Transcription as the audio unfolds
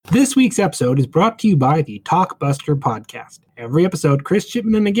This week's episode is brought to you by the Talkbuster podcast. Every episode, Chris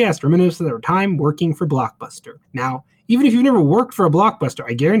Chipman and a guest reminisce of their time working for Blockbuster. Now, even if you've never worked for a Blockbuster,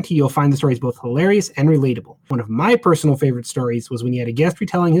 I guarantee you'll find the stories both hilarious and relatable. One of my personal favorite stories was when he had a guest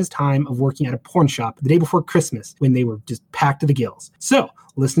retelling his time of working at a porn shop the day before Christmas when they were just packed to the gills. So,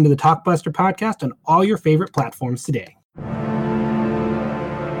 listen to the Talkbuster podcast on all your favorite platforms today.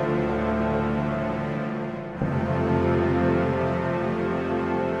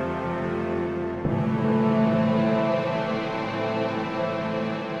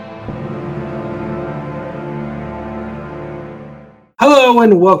 Hello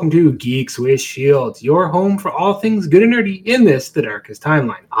and welcome to Geeks with Shields, your home for all things good and nerdy in this, the darkest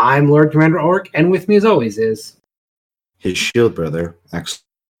timeline. I'm Lord Commander Orc, and with me as always is... his shield brother, Axel.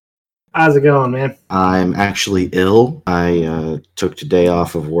 How's it going, man? I'm actually ill. I took today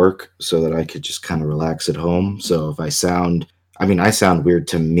off of work so that I could just kind of relax at home. So if I sound weird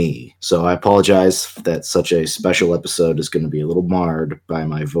to me. So I apologize that such a special episode is going to be a little marred by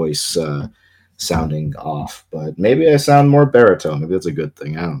my voice sounding off, but maybe I sound more baritone. Maybe that's a good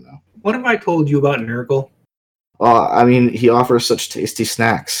thing. I don't know. What have I told you about Nurgle? He offers such tasty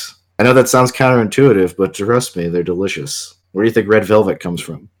snacks. I know that sounds counterintuitive, but trust me, they're delicious. Where do you think red velvet comes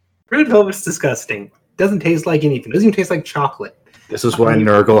from? Red velvet's disgusting. Doesn't taste like anything. Doesn't even taste like chocolate. This is why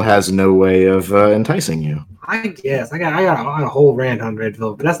Nurgle has no way of enticing you. I guess. I got a whole rant on red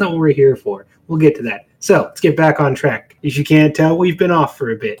velvet, but that's not what we're here for. We'll get to that. So, let's get back on track. If you can't tell, we've been off for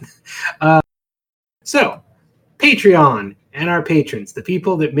a bit. So, Patreon and our patrons, the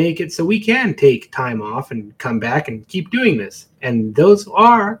people that make it so we can take time off and come back and keep doing this. And those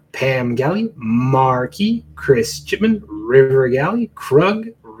are Pam Galley, Markey, Chris Chipman, River Galley, Krug,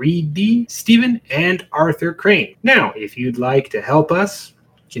 Reed D, Stephen, and Arthur Crane. Now, if you'd like to help us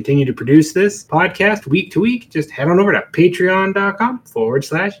continue to produce this podcast week to week, just head on over to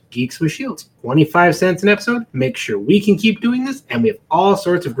patreon.com/Geeks with Shields. 25 cents an episode. Make sure we can keep doing this, and we have all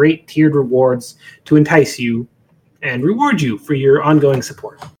sorts of great tiered rewards to entice you and reward you for your ongoing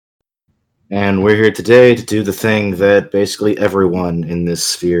support. And we're here today to do the thing that basically everyone in this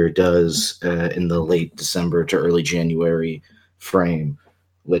sphere does in the late December to early January frame,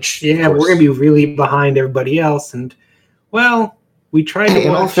 which... Yeah, we're going to be really behind everybody else, and, well... we tried to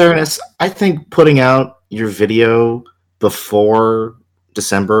in all fairness, I think putting out your video before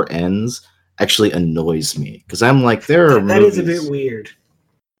December ends actually annoys me. Because I'm like, there are that movies... is a bit weird.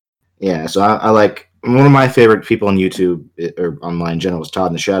 Yeah, so I like... one of my favorite people on YouTube, or online in general, is Todd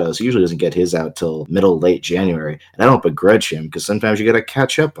in the Shadows. He usually doesn't get his out till late January. And I don't begrudge him, because sometimes you got to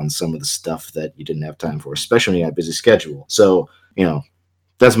catch up on some of the stuff that you didn't have time for, especially when you had a busy schedule. So,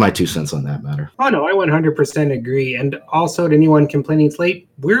 that's my 2 cents on that matter. Oh, no, I 100% agree. And also, to anyone complaining it's late,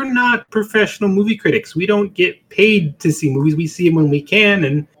 we're not professional movie critics. We don't get paid to see movies. We see them when we can.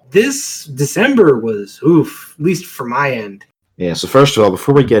 And this December was, at least for my end. Yeah, so first of all,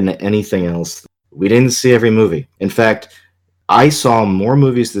 before we get into anything else, we didn't see every movie. In fact, I saw more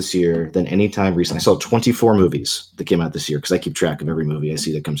movies this year than any time recently. I saw 24 movies that came out this year because I keep track of every movie I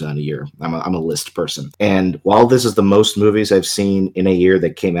see that comes out in a year. I'm a list person. And while this is the most movies I've seen in a year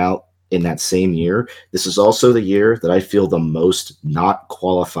that came out in that same year, this is also the year that I feel the most not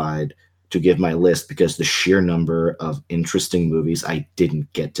qualified to give my list because the sheer number of interesting movies I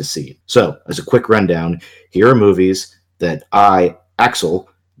didn't get to see. So, as a quick rundown, here are movies that I, Axel,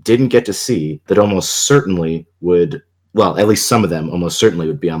 didn't get to see that almost certainly would... well, at least some of them almost certainly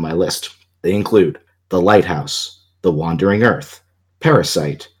would be on my list. They include The Lighthouse, The Wandering Earth,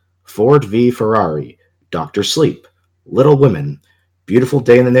 Parasite, Ford v Ferrari, Dr. Sleep, Little Women, Beautiful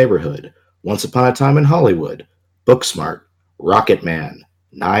Day in the Neighborhood, Once Upon a Time in Hollywood, Booksmart, Rocket Man,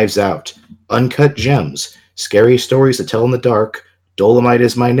 Knives Out, Uncut Gems, Scary Stories to Tell in the Dark, Dolomite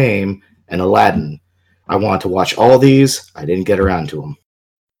Is My Name, and Aladdin. I wanted to watch all these. I didn't get around to them.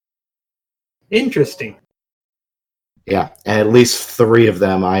 Interesting. Yeah, and at least 3 of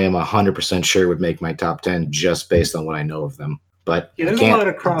them I am 100% sure would make my top 10 just based on what I know of them. But yeah, there's a lot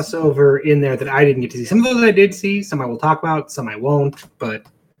of crossover in there that I didn't get to see. Some of those I did see, some I will talk about, some I won't, but...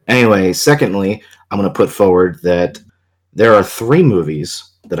 Anyway, secondly, I'm going to put forward that there are 3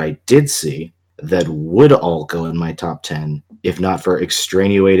 movies that I did see that would all go in my top 10 if not for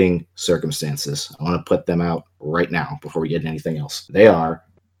extenuating circumstances. I want to put them out right now before we get into anything else. They are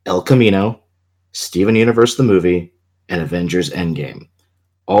El Camino, Steven Universe the Movie, and Avengers Endgame.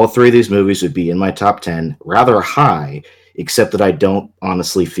 All 3 of these movies would be in my top 10, rather high, except that I don't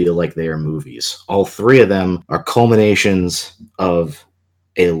honestly feel like they are movies. All 3 of them are culminations of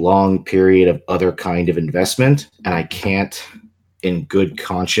a long period of other kind of investment, and I can't, in good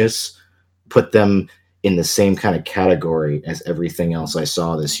conscience, put them in the same kind of category as everything else I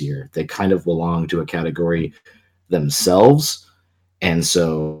saw this year. They kind of belong to a category themselves. And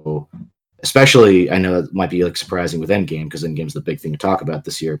so, especially, I know it might be like surprising with Endgame, because Endgame's the big thing to talk about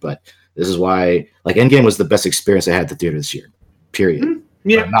this year, but this is why, like, Endgame was the best experience I had at the theater this year, period.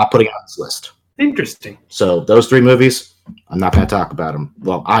 Yeah. I'm not putting it on this list. Interesting. So those 3 movies, I'm not going to talk about them.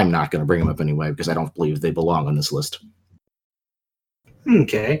 Well, I'm not going to bring them up anyway, because I don't believe they belong on this list.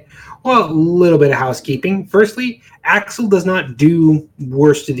 Okay. Well, a little bit of housekeeping. Firstly, Axel does not do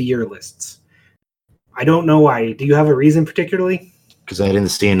worst of the year lists. I don't know why. Do you have a reason particularly? Because I didn't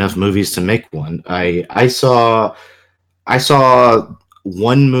see enough movies to make one. I saw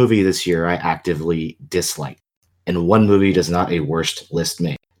one movie this year I actively disliked, and one movie does not a worst list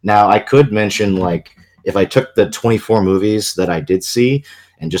make. Now, I could mention, like, if I took the 24 movies that I did see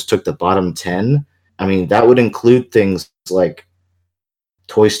and just took the bottom 10, I mean, that would include things like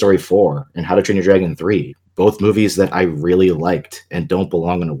Toy Story 4 and How to Train Your Dragon 3, both movies that I really liked and don't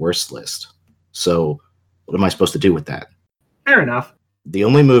belong on a worst list. So what am I supposed to do with that? Fair enough. The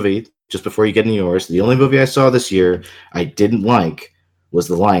only movie, just before you get into yours, the only movie I saw this year I didn't like was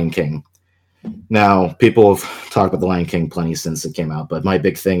The Lion King. Now, people have talked about The Lion King plenty since it came out, but my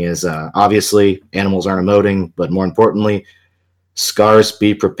big thing is, obviously, animals aren't emoting, but more importantly, Scars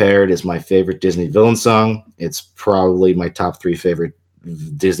Be Prepared is my favorite Disney villain song. It's probably my top 3 favorite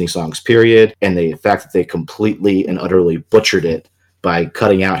Disney songs, period. And the fact that they completely and utterly butchered it by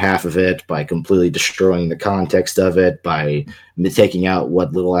cutting out half of it, by completely destroying the context of it, by taking out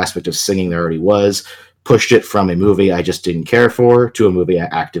what little aspect of singing there already was, pushed it from a movie I just didn't care for to a movie I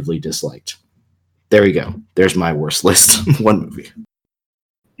actively disliked. There you go. There's my worst list. One movie.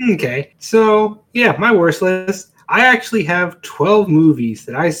 Okay. So, yeah, my worst list. I actually have 12 movies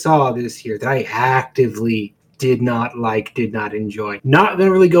that I saw this year that I actively did not like, did not enjoy. Not going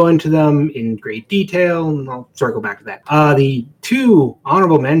to really go into them in great detail, and I'll circle back to that. The 2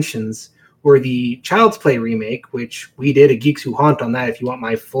 honorable mentions were the Child's Play remake, which we did a Geeks Who Haunt on that if you want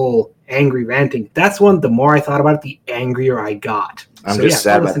my full angry ranting. That's one, the more I thought about it, the angrier I got. I'm just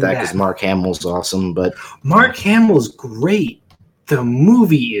sad about that because Mark Hamill's awesome, but... Mark Hamill's great. The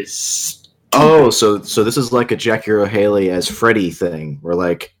movie is stupid. Oh, so this is like a Jackie Earle Haley as Freddy thing, where,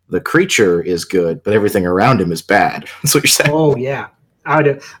 like, the creature is good, but everything around him is bad. That's what you're saying. Oh, yeah. I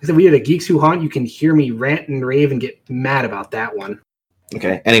said we did a Geeks Who Haunt. You can hear me rant and rave and get mad about that one.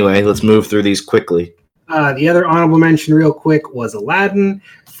 Okay. Anyway, let's move through these quickly. The other honorable mention real quick was Aladdin,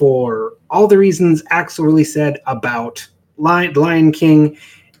 for all the reasons Axel really said about Lion King.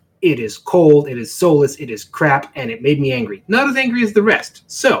 It is cold, it is soulless, it is crap, and it made me angry. Not as angry as the rest.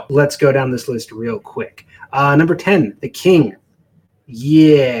 So let's go down this list real quick. Number 10, The King.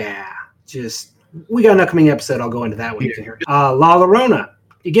 Yeah, we got an upcoming episode. I'll go into that one. La Llorona.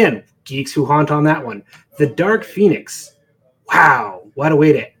 Again, Geeks Who Haunt on that one. The Dark Phoenix. Wow, what a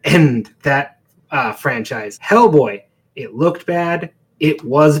way to end that franchise. Hellboy. It looked bad. It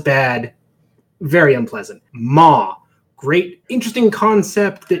was bad. Very unpleasant. Ma. Great, interesting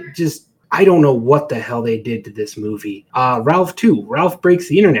concept that just, I don't know what the hell they did to this movie. Ralph 2. Ralph Breaks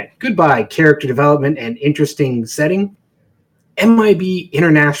the Internet. Goodbye, character development and interesting setting. MIB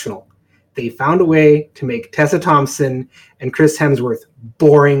International. They found a way to make Tessa Thompson and Chris Hemsworth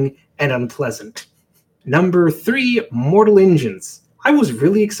boring and unpleasant. Number 3, Mortal Engines. I was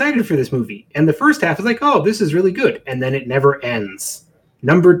really excited for this movie, and the first half is like, oh, this is really good, and then it never ends.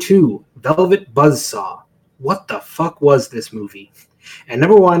 Number 2, Velvet Buzzsaw. What the fuck was this movie? And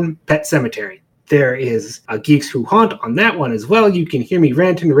number 1, Pet Sematary. There is a Geeks Who Haunt on that one as well. You can hear me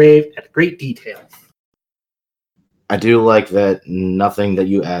rant and rave at great detail. I do like that nothing that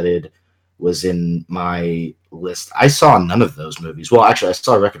you added was in my list. I saw none of those movies. Well, actually, I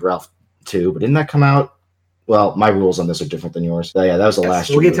saw Wreck-It Ralph 2, but didn't that come out? Well, my rules on this are different than yours. Yeah, that was the last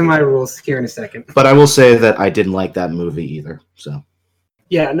year. We'll get to my rules here in a second. But I will say that I didn't like that movie either. So.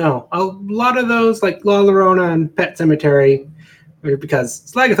 Yeah, no. A lot of those, like La Llorona and Pet Sematary, because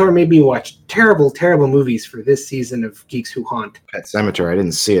Slagathor made me watch terrible, terrible movies for this season of Geeks Who Haunt. Pet Sematary, I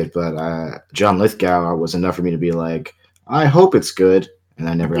didn't see it, but John Lithgow was enough for me to be like, I hope it's good, and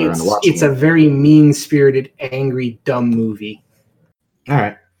I never got around to watching it. It's a very mean-spirited, angry, dumb movie. All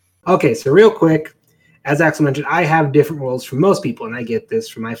right. Okay, so real quick, as Axel mentioned, I have different rules from most people, and I get this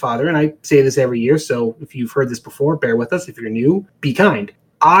from my father, and I say this every year, so if you've heard this before, bear with us. If you're new, be kind.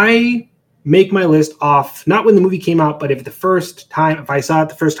 I make my list off, not when the movie came out, but if I saw it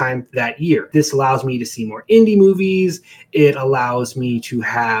the first time that year. This allows me to see more indie movies. It allows me to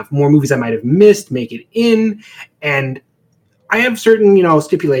have more movies I might have missed, make it in. And I have certain,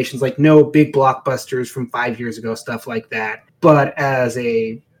 stipulations, like no big blockbusters from 5 years ago, stuff like that. But as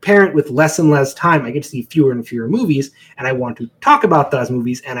a parent with less and less time, I get to see fewer and fewer movies, and I want to talk about those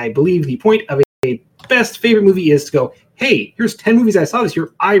movies. And I believe the point of a best favorite movie is to go, hey, here's 10 movies I saw this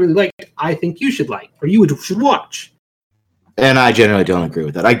year I really liked, I think you should like, or you should watch. And I generally don't agree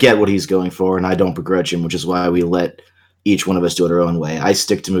with that. I get what he's going for, and I don't begrudge him, which is why we let each one of us do it our own way. I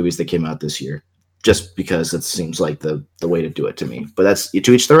stick to movies that came out this year, just because it seems like the way to do it to me. But that's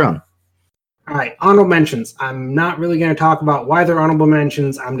to each their own. All right, honorable mentions. I'm not really going to talk about why they're honorable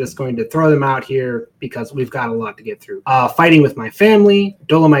mentions. I'm just going to throw them out here because we've got a lot to get through. Fighting with My Family,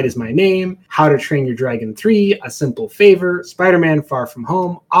 Dolomite Is My Name, How to Train Your Dragon 3, A Simple Favor, Spider-Man Far From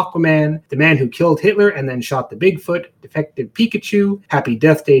Home, Aquaman, The Man Who Killed Hitler and Then Shot the Bigfoot, Defective Pikachu, Happy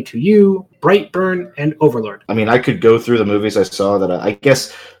Death Day to You, Brightburn, and Overlord. I mean, I could go through the movies I saw that I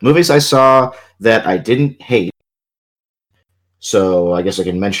guess movies I saw that I didn't hate. So I guess I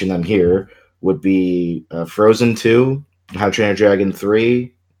can mention them here. Would be Frozen 2, How to Train Your Dragon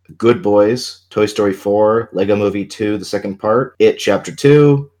 3, Good Boys, Toy Story 4, Lego Movie 2, the second part, It Chapter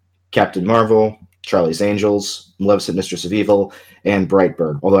 2, Captain Marvel, Charlie's Angels, Maleficent, Mistress of Evil, and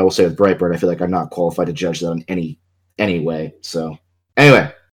Brightburn. Although I will say with Brightburn, I feel like I'm not qualified to judge that in any way. So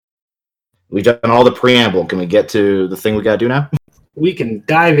anyway, we've done all the preamble. Can we get to the thing we got to do now? We can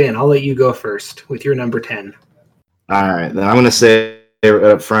dive in. I'll let you go first with your number 10. All right, then I'm going to say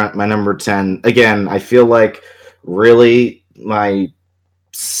up front, my number 10. Again, I feel like really my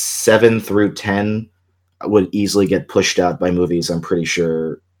 7 through 10 would easily get pushed out by movies I'm pretty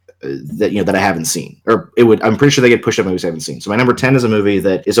sure that I haven't seen. I'm pretty sure they get pushed out by movies I haven't seen. So my number 10 is a movie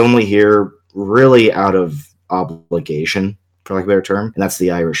that is only here really out of obligation, for lack of a better term, and that's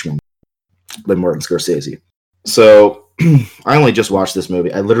The Irishman by Martin Scorsese. So I only just watched this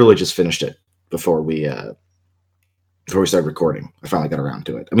movie. I literally just finished it before we started recording. I finally got around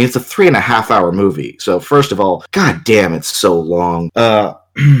to it. I mean, it's a 3.5-hour movie. So first of all, god damn, it's so long. All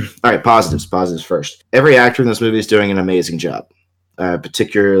right, positives first. Every actor in this movie is doing an amazing job. I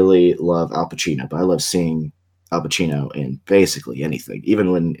particularly love Al Pacino, but I love seeing Al Pacino in basically anything.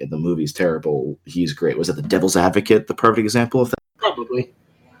 Even when the movie's terrible, he's great. Was it The Devil's Advocate, the perfect example of that? Probably.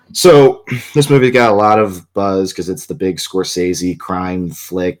 So this movie got a lot of buzz because it's the big Scorsese crime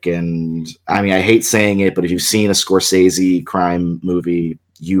flick, and I mean, I hate saying it, but if you've seen a Scorsese crime movie,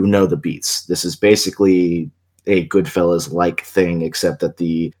 you know the beats. This is basically a Goodfellas-like thing, except that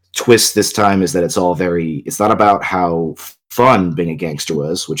the twist this time is that it's not about how fun being a gangster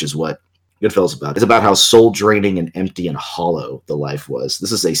was, which is what Goodfellas is about. It's about how soul-draining and empty and hollow the life was.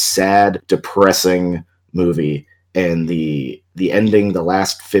 This is a sad, depressing movie. And the ending, the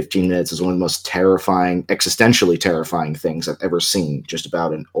last 15 minutes, is one of the most terrifying, existentially terrifying things I've ever seen. Just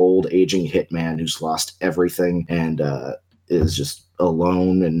about an old, aging hitman who's lost everything and is just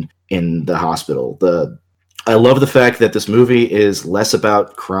alone and in the hospital. I love the fact that this movie is less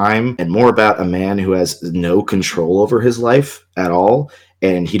about crime and more about a man who has no control over his life at all,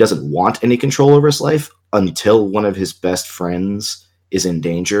 and he doesn't want any control over his life until one of his best friends is in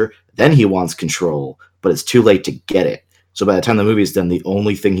danger. Then he wants control, but it's too late to get it. So by the time the movie is done, the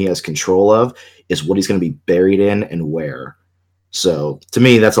only thing he has control of is what he's going to be buried in and where. So to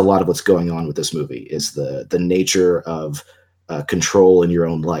me, that's a lot of what's going on with this movie, is the nature of control in your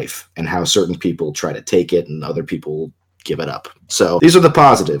own life and how certain people try to take it and other people give it up. So these are the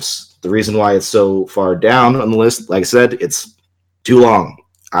positives. The reason why it's so far down on the list, like I said, it's too long.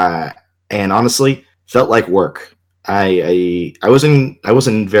 And honestly, felt like work. I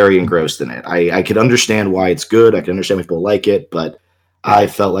wasn't very engrossed in it. I could understand why it's good. I could understand why people like it, but I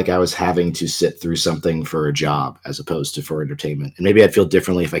felt like I was having to sit through something for a job as opposed to for entertainment. And maybe I'd feel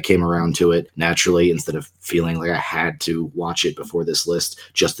differently if I came around to it naturally instead of feeling like I had to watch it before this list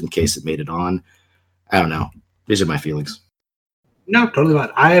just in case it made it on. I don't know. These are my feelings. No, totally fine.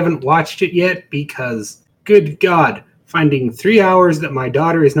 I haven't watched it yet because, good God, finding 3 hours that my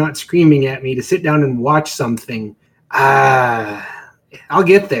daughter is not screaming at me to sit down and watch something. I'll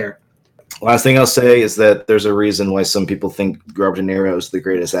get there. Last thing I'll say is that there's a reason why some people think Robert De Niro is the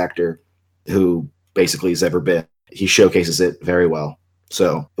greatest actor who basically has ever been. He showcases it very well.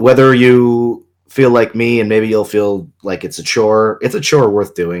 So whether you feel like me and maybe you'll feel like it's a chore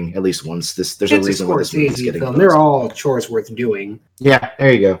worth doing at least once. There's a reason why this movie's getting film. They're all chores worth doing. Yeah,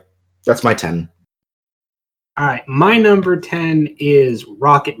 there you go. That's my 10. All right, my number 10 is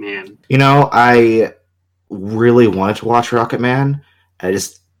Rocket Man. You know, I really wanted to watch Rocket Man. I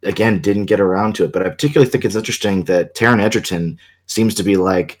just, again, didn't get around to it. But I particularly think it's interesting that Taron Egerton seems to be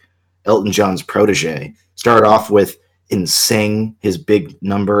like Elton John's protege. Started off with in Sing, his big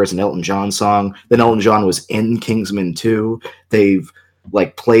number as an Elton John song. Then Elton John was in Kingsman 2. They've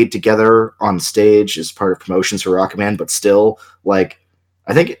played together on stage as part of promotions for Rocket Man, but still,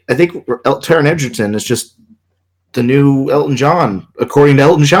 I think Taron Egerton is just the new Elton John, according to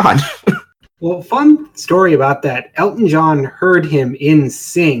Elton John. Well, fun story about that. Elton John heard him in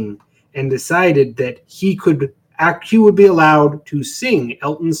Sing and decided that he would be allowed to sing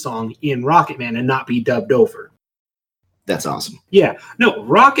Elton's song in Rocketman and not be dubbed over. That's awesome. Yeah. No,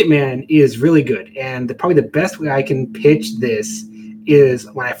 Rocketman is really good. And probably the best way I can pitch this is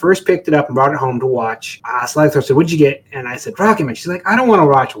when I first picked it up and brought it home to watch, Slider said, "What'd you get?" And I said, "Rocketman." She's like, "I don't want to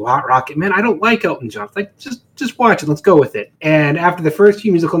watch Rocketman. I don't like Elton John." It's like, just watch it. Let's go with it. And after the first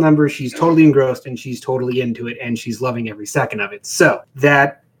few musical numbers, she's totally engrossed and she's totally into it and she's loving every second of it. So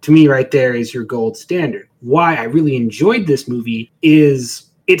that, to me, right there is your gold standard. Why I really enjoyed this movie is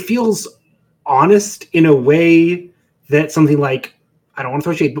it feels honest in a way that something like, I don't want to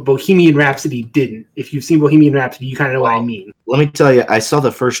throw shade, but Bohemian Rhapsody didn't. If you've seen Bohemian Rhapsody, you kind of know what I mean. Let me tell you, I saw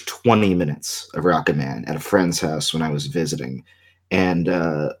the first 20 minutes of Rocketman at a friend's house when I was visiting, and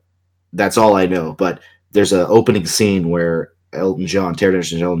that's all I know. But there's an opening scene where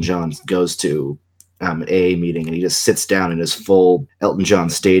Taron Elton John goes to an AA meeting, and he just sits down in his full Elton John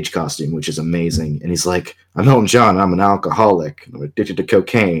stage costume, which is amazing. And he's like, "I'm Elton John. I'm an alcoholic. I'm addicted to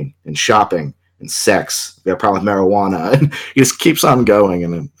cocaine and shopping and sex. I've got a problem with marijuana." And he just keeps on going,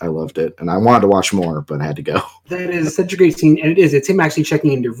 and I loved it. And I wanted to watch more, but I had to go. That is such a great scene, and it's him actually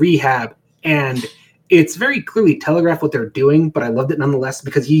checking into rehab, and it's very clearly telegraphed what they're doing, but I loved it nonetheless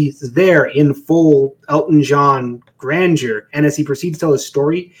because he's there in full Elton John grandeur, and as he proceeds to tell his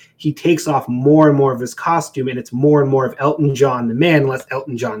story, he takes off more and more of his costume, and it's more and more of Elton John the man, less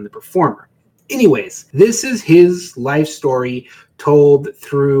Elton John the performer. Anyways, this is his life story told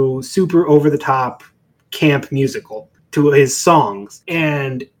through super over-the-top camp musical to his songs.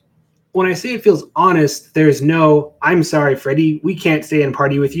 And when I say it feels honest, there's no, "I'm sorry, Freddie, we can't stay and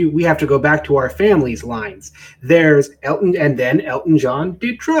party with you. We have to go back to our families" lines. There's Elton, and then Elton John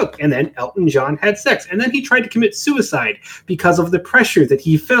did drugs, and then Elton John had sex, and then he tried to commit suicide because of the pressure that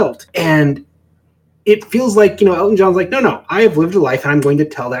he felt. And it feels like, Elton John's like, no, I have lived a life and I'm going to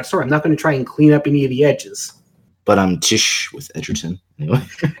tell that story. I'm not going to try and clean up any of the edges. But I'm Tish with Egerton. Anyway.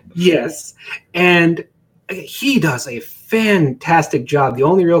 Yes. And he does a fantastic job. The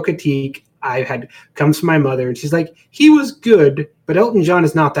only real critique I've had comes from my mother, and she's like, he was good, but Elton John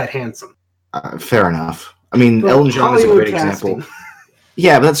is not that handsome. Fair enough. I mean, Elton John is a great example.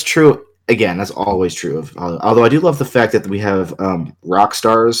 Yeah, but that's true. Again, that's always true. Although I do love the fact that we have rock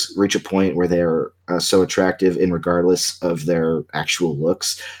stars reach a point where they're so attractive in regardless of their actual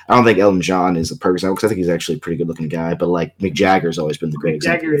looks. I don't think Elton John is a perfect example because I think he's actually a pretty good-looking guy. But like Mick Jagger's always been the great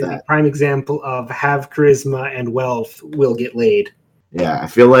example of that. Mick Jagger is a prime example of have charisma and wealth will get laid. Yeah, I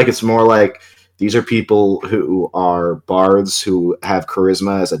feel like it's more like these are people who are bards who have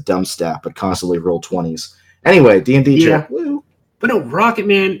charisma as a dumb staff but constantly roll 20s. Anyway, D&D check. Woo. But no,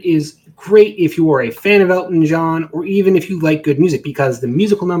 Rocketman is great if you are a fan of Elton John or even if you like good music because the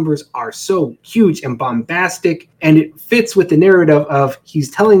musical numbers are so huge and bombastic and it fits with the narrative of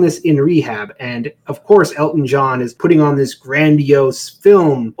he's telling this in rehab. And of course, Elton John is putting on this grandiose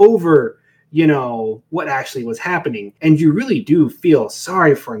film over, what actually was happening. And you really do feel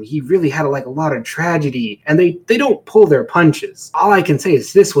sorry for him. He really had a lot of tragedy and they don't pull their punches. All I can say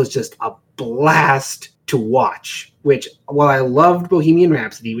is this was just a blast to watch, which while I loved Bohemian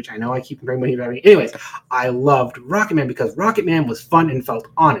Rhapsody, which I know I keep comparing Bohemian Rhapsody, anyways, I loved Rocketman because Rocketman was fun and felt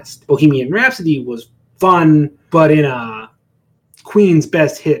honest. Bohemian Rhapsody was fun, but in a Queen's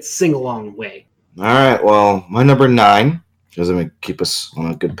best hits sing-along way. All right, well, my number 9, because I'm going to keep us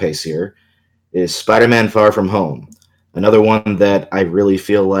on a good pace here, is Spider-Man Far From Home. Another one that I really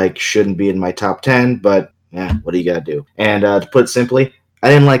feel like shouldn't be in my top 10, but what do you got to do? And to put it simply, I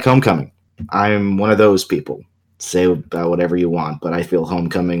didn't like Homecoming. I'm one of those people. Say about whatever you want, but I feel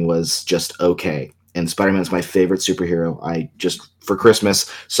Homecoming was just okay. And Spider-Man's my favorite superhero. For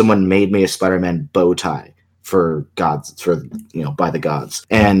Christmas, someone made me a Spider-Man bow tie by the gods.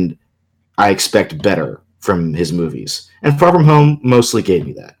 And I expect better from his movies. And Far From Home mostly gave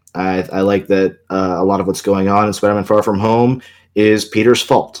me that. I like that a lot of what's going on in Spider-Man Far From Home is Peter's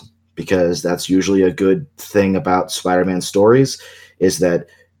fault, because that's usually a good thing about Spider-Man stories, is that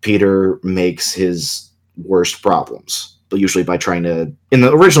Peter makes his worst problems, but usually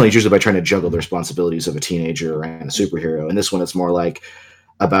originally it's usually by trying to juggle the responsibilities of a teenager and a superhero. And this one, it's more like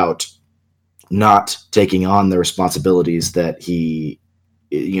about not taking on the responsibilities that he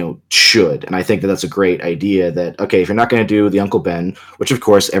should. And I think that that's a great idea that, okay, if you're not going to do the Uncle Ben, which of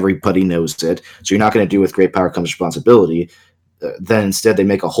course everybody knows it, so you're not going to do with great power comes responsibility, then instead they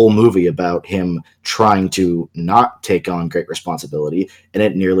make a whole movie about him trying to not take on great responsibility and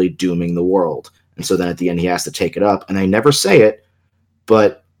it nearly dooming the world. And so then at the end he has to take it up, and they never say it,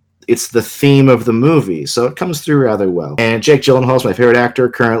 but it's the theme of the movie, so it comes through rather well. And Jake Gyllenhaal is my favorite actor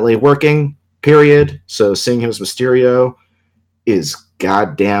currently working, period. So seeing him as Mysterio is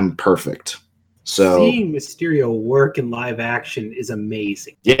goddamn perfect. So seeing Mysterio work in live action is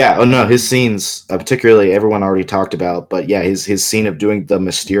amazing. Yeah, oh no, his scenes, particularly everyone already talked about, but yeah, his scene of doing the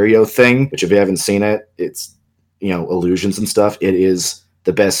Mysterio thing, which if you haven't seen it, it's, illusions and stuff. It is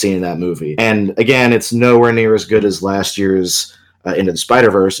the best scene in that movie. And again, it's nowhere near as good as last year's Into the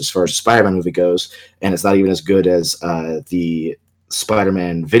Spider-Verse as far as the Spider-Man movie goes, and it's not even as good as the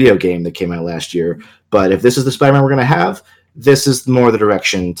Spider-Man video game that came out last year. But if this is the Spider-Man we're going to have, this is more the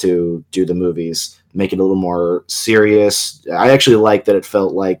direction to do the movies. Make it a little more serious. I actually like that it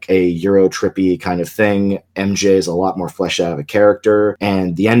felt like a Euro trippy kind of thing. MJ is a lot more fleshed out of a character,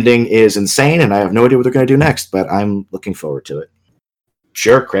 and the ending is insane, and I have no idea what they're going to do next, but I'm looking forward to it.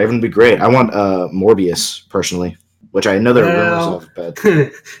 Sure, Kraven would be great. I want Morbius, personally, which I know there are rumors of, but...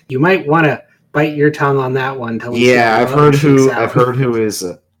 You might want to bite your tongue on that one. Yeah, I've heard who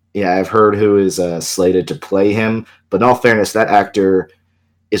is slated to play him, but in all fairness, that actor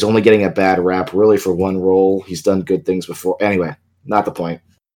is only getting a bad rap really for one role. He's done good things before. Anyway, not the point.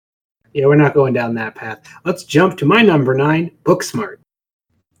 Yeah, we're not going down that path. Let's jump to my number 9, Booksmart.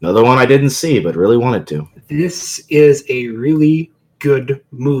 Another one I didn't see, but really wanted to. This is a really good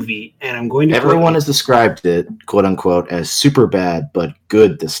movie, and I'm going to... Everyone has described it, quote unquote, as super bad, but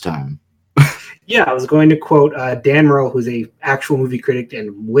good this time. Yeah, I was going to quote Dan Murrow, who's a actual movie critic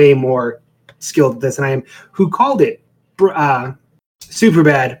and way more skilled at this than I am, who called it super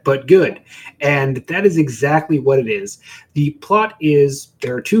bad, but good. And that is exactly what it is. The plot is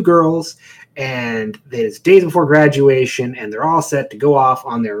there are two girls, and it's days before graduation, and they're all set to go off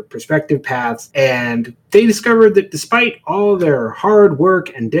on their respective paths. And they discovered that despite all their hard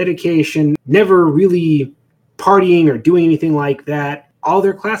work and dedication, never really partying or doing anything like that, all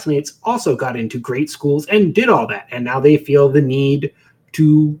their classmates also got into great schools and did all that. And now they feel the need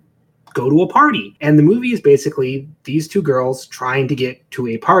to go to a party. And the movie is basically these two girls trying to get to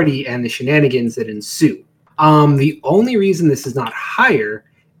a party and the shenanigans that ensue. The only reason this is not higher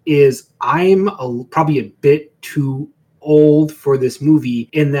is I'm probably a bit too old for this movie,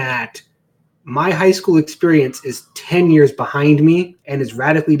 in that my high school experience is 10 years behind me and is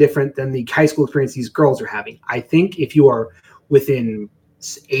radically different than the high school experience these girls are having. I think if you are within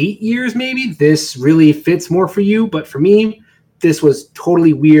 8 years, maybe this really fits more for you. But for me, this was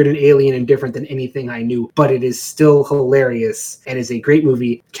totally weird and alien and different than anything I knew. But it is still hilarious and is a great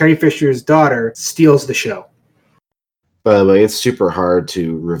movie. Carrie Fisher's daughter steals the show. By the way, it's super hard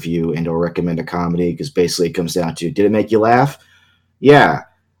to review and or recommend a comedy because basically it comes down to, did it make you laugh? Yeah.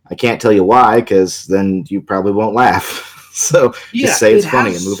 I can't tell you why, because then you probably won't laugh. So just say it's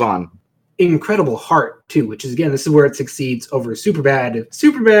funny and move on. Incredible heart too, which is, again, this is where it succeeds over Superbad.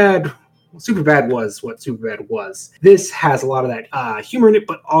 Superbad was what Superbad was. This has a lot of that humor in it,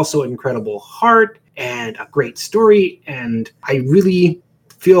 but also incredible heart and a great story. And I really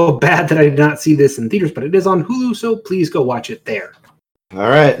feel bad that I did not see this in theaters, but it is on Hulu, so please go watch it there. All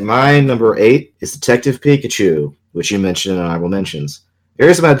right, my number 8 is Detective Pikachu, which you mentioned in honorable mentions.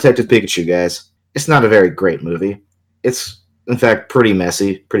 Here's about Detective Pikachu, guys. It's not a very great movie. It's, in fact, pretty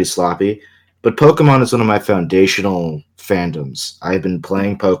messy, pretty sloppy. But Pokemon is one of my foundational fandoms. I've been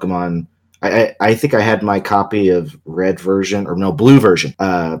playing Pokemon. I think I had my copy of Blue version,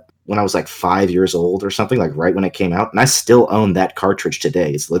 when I was like 5 years old or something, like right when it came out. And I still own that cartridge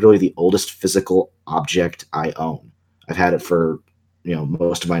today. It's literally the oldest physical object I own. I've had it for,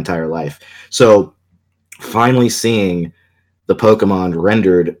 most of my entire life. So finally seeing the Pokemon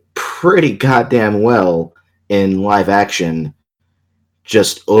rendered pretty goddamn well in live action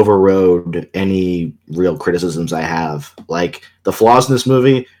just overrode any real criticisms I have. Like, the flaws in this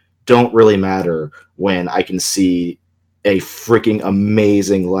movie don't really matter when I can see a freaking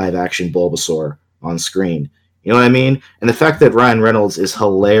amazing live action Bulbasaur on screen. You know what I mean? And the fact that Ryan Reynolds is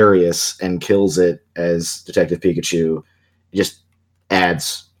hilarious and kills it as Detective Pikachu just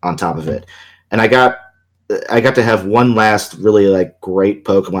adds on top of it. And I got to have one last really great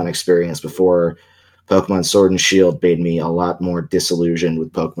Pokemon experience before Pokemon Sword and Shield made me a lot more disillusioned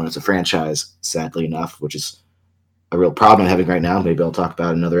with Pokemon as a franchise, sadly enough, which is a real problem I'm having right now. Maybe I'll talk about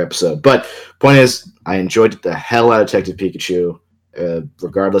it in another episode. But point is, I enjoyed the hell out of Detective Pikachu,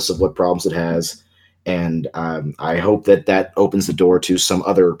 regardless of what problems it has. And I hope that opens the door to some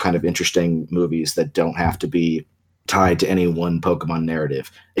other kind of interesting movies that don't have to be tied to any one Pokemon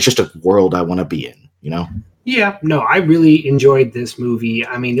narrative. It's just a world I want to be in, Yeah, no, I really enjoyed this movie.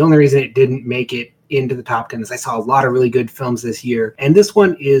 I mean, the only reason it didn't make it into the top 10 is I saw a lot of really good films this year. And this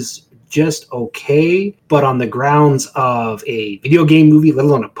one is just okay, but on the grounds of a video game movie, let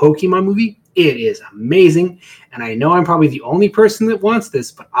alone a Pokemon movie, it is amazing. And I know I'm probably the only person that wants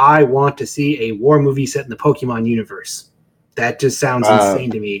this, but I want to see a war movie set in the Pokemon universe. That just sounds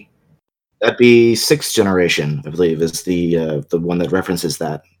insane to me. That'd be Sixth Generation, I believe, is the one that references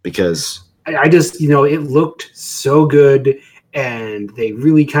that, because I just, it looked so good, and they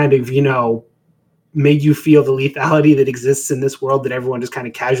really kind of, made you feel the lethality that exists in this world that everyone just kind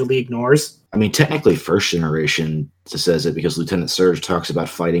of casually ignores. I mean, technically, First Generation says it because Lieutenant Surge talks about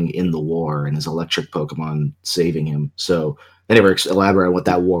fighting in the war and his electric Pokemon saving him. So they never elaborate on what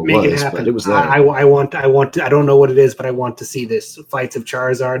that war was, but it was there. I want to, I don't know what it is, but I want to see this. Fights of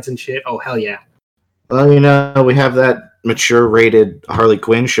Charizards and shit. Oh, hell yeah. Well, we have that mature rated Harley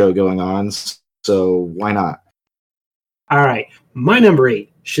Quinn show going on, so why not? All right. My number 8,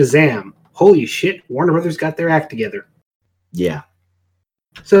 Shazam. Holy shit, Warner Brothers got their act together. Yeah.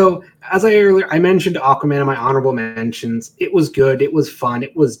 So, as I mentioned Aquaman in my honorable mentions. It was good, it was fun,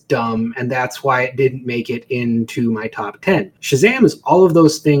 it was dumb, and that's why it didn't make it into my top 10. Shazam is all of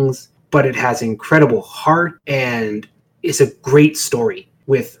those things, but it has incredible heart, and it's a great story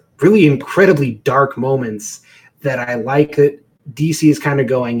with really incredibly dark moments that I like that DC is kind of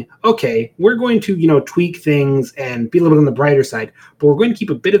going, okay, we're going to, tweak things and be a little bit on the brighter side, but we're going to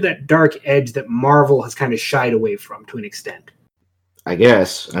keep a bit of that dark edge that Marvel has kind of shied away from to an extent. I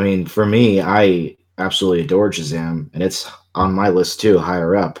guess. I mean, for me, I absolutely adore Shazam, and it's on my list too,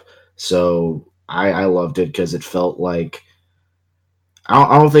 higher up. So I loved it because it felt like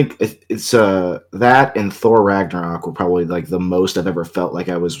I don't think it's that and Thor Ragnarok were probably like the most I've ever felt like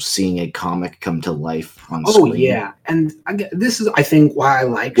I was seeing a comic come to life on screen. Oh yeah, and this is I think why I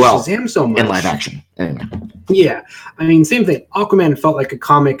like Shazam so much in live action. Anyway. Yeah, I mean same thing. Aquaman felt like a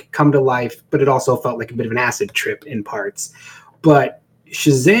comic come to life, but it also felt like a bit of an acid trip in parts. But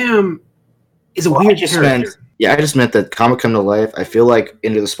Shazam is a weird character. I just meant that comic come to life. I feel like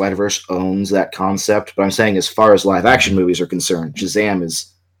Into the Spider-Verse owns that concept, but I'm saying as far as live action movies are concerned, Shazam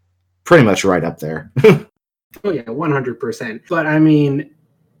is pretty much right up there. Oh yeah, 100%. But I mean,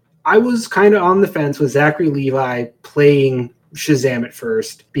 I was kind of on the fence with Zachary Levi playing Shazam at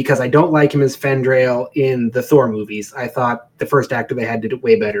first because I don't like him as Fendrail in the Thor movies. I thought the first actor they had did it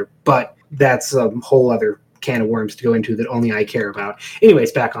way better, but that's a whole other can of worms to go into that only I care about.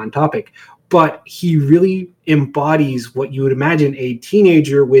 Anyways, back on topic. But he really embodies what you would imagine a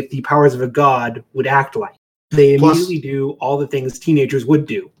teenager with the powers of a god would act like. They immediately do all the things teenagers would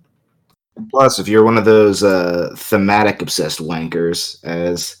do. Plus, if you're one of those thematic obsessed wankers,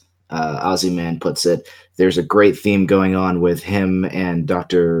 as Ozyman puts it, there's a great theme going on with him and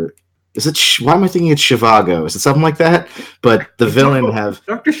Dr. Why am I thinking it's Zhivago? Is it something like that? But the villain have...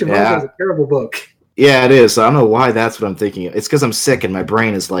 Dr. Zhivago is a terrible book. Yeah, it is. I don't know why that's what I'm thinking. It's because I'm sick and my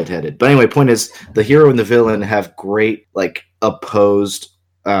brain is lightheaded. But anyway, point is, the hero and the villain have great, opposed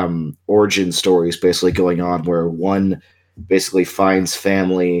origin stories basically going on, where one basically finds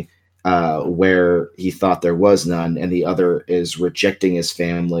family where he thought there was none, and the other is rejecting his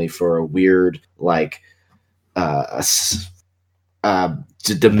family for a weird,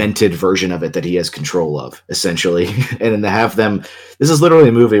 demented version of it that he has control of, essentially. And then to have them... This is literally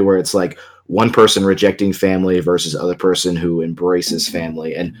a movie where it's like, one person rejecting family versus other person who embraces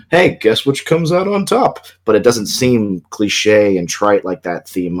family. And hey, guess which comes out on top? But it doesn't seem cliche and trite like that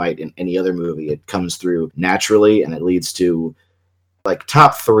theme might in any other movie. It comes through naturally, and it leads to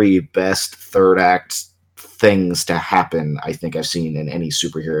top 3 best third act things to happen I think I've seen in any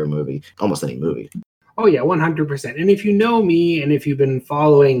superhero movie, almost any movie. Oh yeah, 100%. And if you know me, and if you've been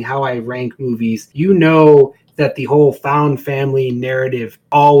following how I rank movies, you know that the whole found family narrative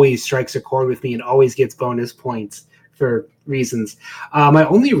always strikes a chord with me and always gets bonus points for reasons. My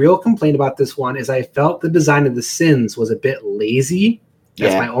only real complaint about this one is I felt the design of the Sins was a bit lazy.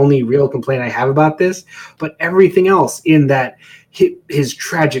 That's my only real complaint I have about this. But everything else in that, his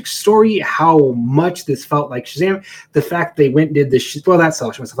tragic story, how much this felt like Shazam, the fact they went and did this, that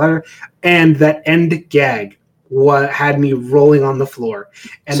sells myself, and that end gag had me rolling on the floor.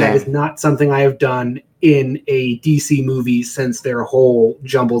 And that is not something I have done in a DC movie since their whole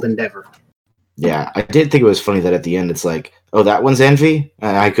jumbled endeavor. Yeah, I did think it was funny that at the end it's like, oh, that one's Envy?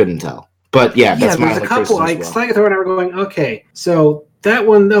 I couldn't tell. But yeah, that's my there's a couple, Slagathor and I were going, okay, so that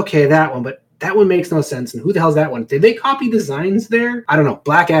one, but that one makes no sense. And who the hell's that one? Did they copy designs there? I don't know.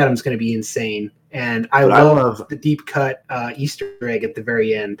 Black Adam's going to be insane. And I love the deep cut Easter egg at the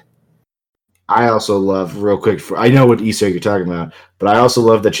very end. I also love, real quick, I know what Easter egg you're talking about, but I also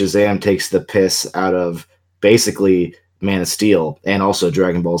love that Shazam takes the piss out of basically Man of Steel and also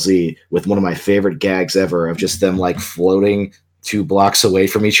Dragon Ball Z with one of my favorite gags ever of just them floating 2 blocks away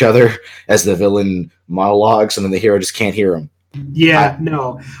from each other as the villain monologues, and then the hero just can't hear him. Yeah,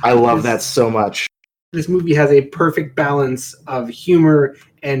 I love that so much. This movie has a perfect balance of humor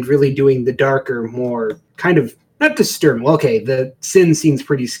and really doing the darker, more kind of not disturbing. Well, okay, the sin scene's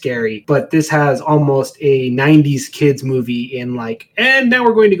pretty scary, but this has almost a 90s kids movie in like, and now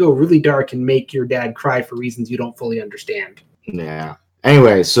we're going to go really dark and make your dad cry for reasons you don't fully understand. Yeah.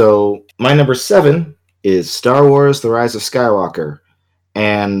 Anyway, so my number 7 is Star Wars: The Rise of Skywalker.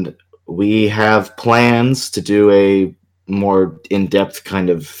 And we have plans to do a more in-depth kind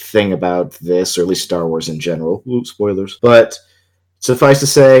of thing about this, or at least Star Wars in general. Ooh, spoilers. But suffice to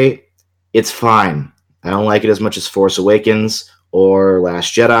say, it's fine. I don't like it as much as Force Awakens or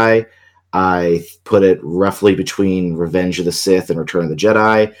Last Jedi. I put it roughly between Revenge of the Sith and Return of the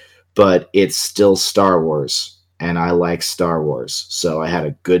Jedi, but it's still Star Wars, and I like Star Wars. So I had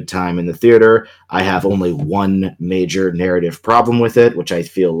a good time in the theater. I have only one major narrative problem with it, which I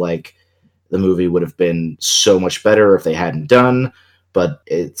feel like the movie would have been so much better if they hadn't done, but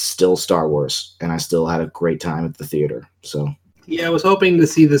it's still Star Wars, and I still had a great time at the theater. So yeah, I was hoping to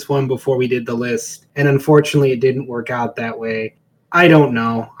see this one before we did the list, and unfortunately it didn't work out that way. I don't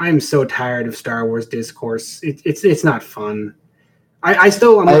know. I'm so tired of Star Wars discourse. It's not fun. I'm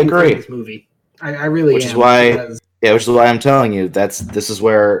looking for this movie. I really which am. Which is why I'm telling you this is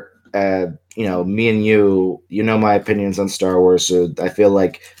where me and you know my opinions on Star Wars. So I feel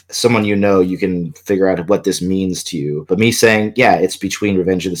like someone you can figure out what this means to you. But me saying, yeah, it's between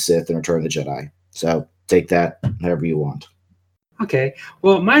Revenge of the Sith and Return of the Jedi. So take that however you want. Okay.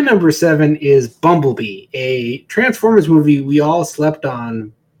 Well, my number 7 is Bumblebee, a Transformers movie we all slept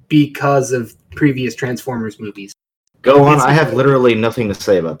on because of previous Transformers movies. Go on. I have literally nothing to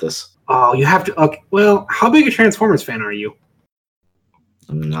say about this. Oh, you have to. Okay. Well, how big a Transformers fan are you?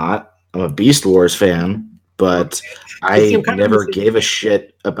 I'm not. I'm a Beast Wars fan, but I never gave a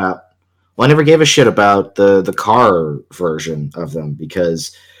shit about. Well, I never gave a shit about the car version of them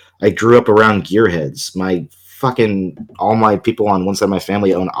because I grew up around gearheads. All my people on one side of my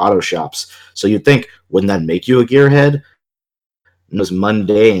family own auto shops. So you'd think, wouldn't that make you a gearhead? It was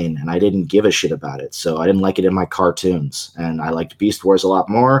mundane, and I didn't give a shit about it. So I didn't like it in my cartoons, and I liked Beast Wars a lot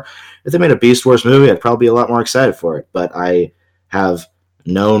more. If they made a Beast Wars movie, I'd probably be a lot more excited for it. But I have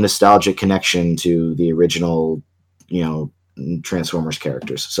no nostalgic connection to the original, Transformers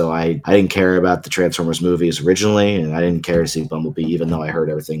characters. So I didn't care about the Transformers movies originally, and I didn't care to see Bumblebee, even though I heard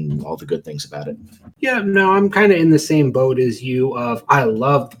all the good things about it. Yeah, no, I'm kind of in the same boat as you I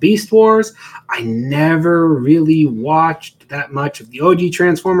loved Beast Wars. I never really watched that much of the OG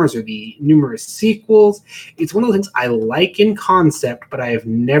Transformers or the numerous sequels. It's one of the things I like in concept, but I have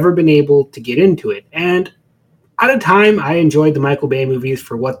never been able to get into it. And at a time, I enjoyed the Michael Bay movies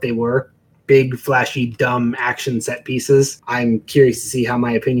for what they were. Big, flashy, dumb action set pieces. I'm curious to see how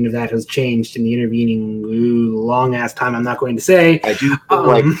my opinion of that has changed in the intervening long-ass time I'm not going to say. I do feel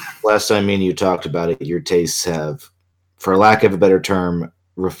like last time me and you talked about it, your tastes have, for lack of a better term,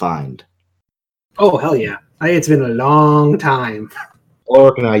 refined. Oh, hell yeah. It's been a long time.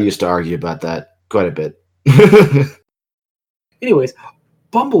 Ulrich and I used to argue about that quite a bit. Anyways,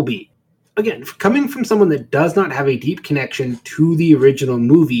 Bumblebee. Again, coming from someone that does not have a deep connection to the original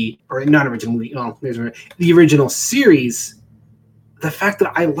movie, or not original movie, the original series, the fact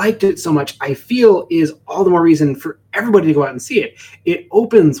that I liked it so much, I feel is all the more reason for everybody to go out and see it. It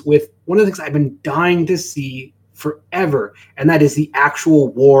opens with one of the things I've been dying to see forever, and that is the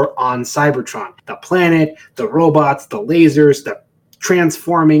actual war on Cybertron. The planet, the robots, the lasers, the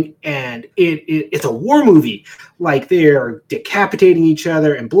transforming, and it's a war movie. Like, they're decapitating each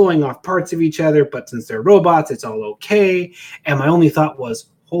other and blowing off parts of each other, but since they're robots, it's all okay. And my only thought was,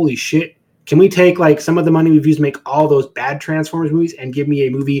 holy shit, can we take like some of the money we've used to make all those bad Transformers movies and give me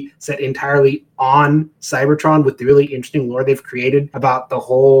a movie set entirely on Cybertron with the really interesting lore they've created about the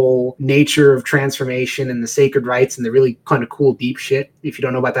whole nature of transformation and the sacred rites and the really kind of cool deep shit. If you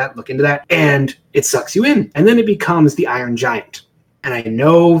don't know about that, look into that. And it sucks you in. And then it becomes the Iron Giant. And I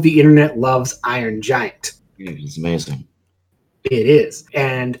know the internet loves Iron Giant. It's amazing. It is.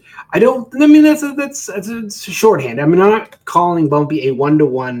 And that's a shorthand. I'm not calling Bumblebee a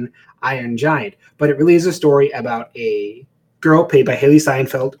one-to-one Iron Giant, but it really is a story about a girl played by Haley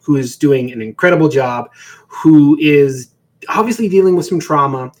Steinfeld who is doing an incredible job, who is obviously dealing with some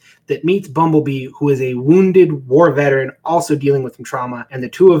trauma, that meets Bumblebee, who is a wounded war veteran, also dealing with some trauma, and the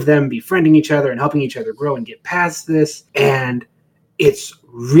two of them befriending each other and helping each other grow and get past this. And it's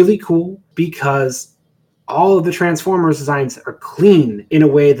really cool because all of the Transformers designs are clean in a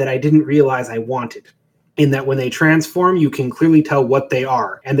way that I didn't realize I wanted. in that when they transform, you can clearly tell what they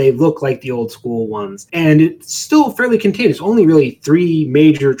are, and they look like the old school ones. And it's still fairly contained. It's only really 3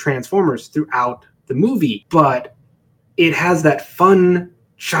 major Transformers throughout the movie, but it has that fun,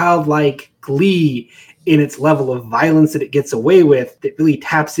 childlike glee in its level of violence that it gets away with that really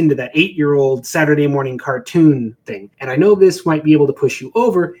taps into that 8-year-old Saturday morning cartoon thing. And I know this might be able to push you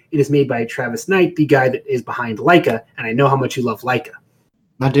over. It is made by Travis Knight, the guy that is behind Laika, and I know how much you love Laika.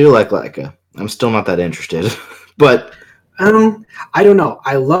 I do like Laika. I'm still not that interested, but I don't know.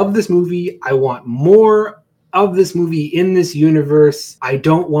 I love this movie. I want more of this movie in this universe. I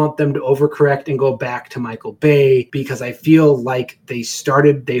don't want them to overcorrect and go back to Michael Bay, because I feel like they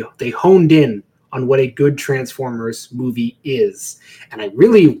honed in on what a good Transformers movie is. And I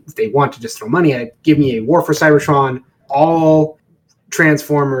really, if they want to just throw money at it, give me a War for Cybertron, all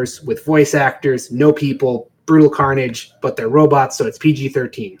Transformers with voice actors, no people, brutal carnage, but they're robots, so it's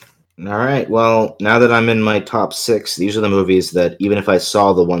PG-13. All right. Well, now that I'm in my top 6, these are the movies that, even if I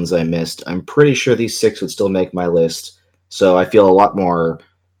saw the ones I missed, I'm pretty sure these 6 would still make my list. So I feel a lot more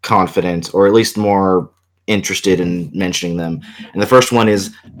confident, or at least more interested in mentioning them. And the first one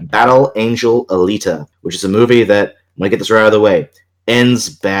is Battle Angel Alita, which is a movie that, when I get this right out of the way, ends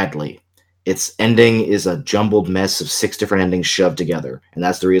badly. Its ending is a jumbled mess of 6 different endings shoved together. And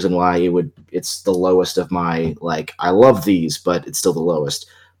that's the reason why it's the lowest of my, I love these, but it's still the lowest.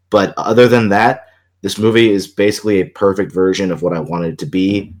 But other than that, this movie is basically a perfect version of what I wanted it to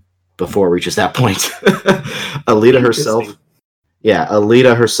be before it reaches that point. Alita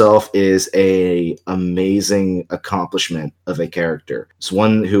herself is a amazing accomplishment of a character. It's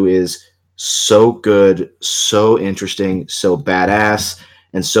one who is so good, so interesting, so badass,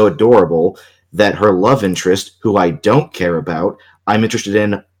 and so adorable that her love interest, who I don't care about, I'm interested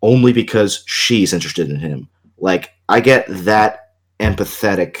in only because she's interested in him. I get that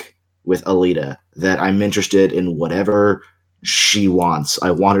empathetic with Alita, that I'm interested in whatever she wants.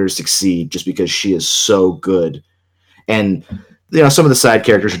 I want her to succeed just because she is so good. And some of the side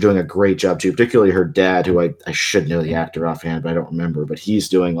characters are doing a great job too, particularly her dad, who I should know the actor offhand, but I don't remember, but he's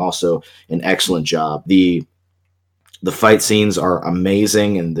doing also an excellent job. The fight scenes are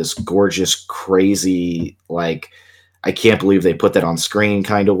amazing, and this gorgeous, crazy, I can't believe they put that on screen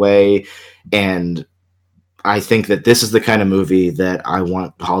kind of way. And I think that this is the kind of movie that I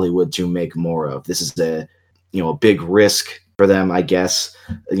want Hollywood to make more of. This is a big risk for them, I guess,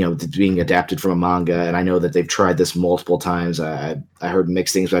 being adapted from a manga. And I know that they've tried this multiple times. I heard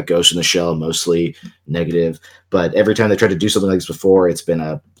mixed things about Ghost in the Shell, mostly negative. But every time they tried to do something like this before, it's been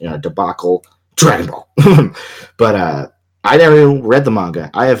a debacle. Dragon Ball. But I never even read the manga.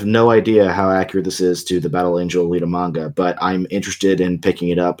 I have no idea how accurate this is to the Battle Angel Alita manga, but I'm interested in picking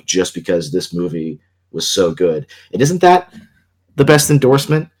it up just because this movie was so good. And isn't that the best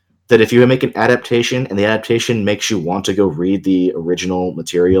endorsement? That if you make an adaptation and the adaptation makes you want to go read the original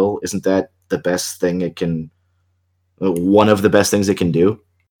material, isn't that the best thing one of the best things it can do?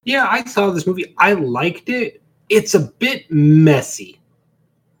 Yeah, I saw this movie. I liked it. It's a bit messy.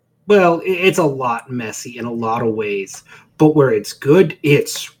 Well, it's a lot messy in a lot of ways. But where it's good,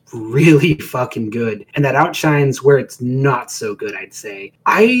 it's really fucking good. And that outshines where it's not so good, I'd say.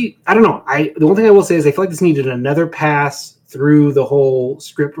 I don't know. The one thing I will say is I feel like this needed another pass through the whole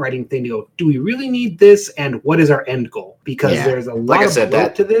script writing thing to go, do we really need this? And what is our end goal? Because there's a lot of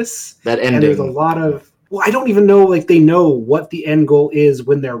bloat to this. That ending. And there's a lot of, I don't even know, they know what the end goal is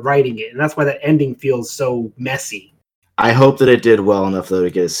when they're writing it. And that's why that ending feels so messy. I hope that it did well enough, though, to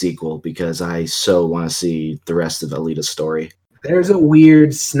get a sequel, because I so want to see the rest of Alita's story. There's a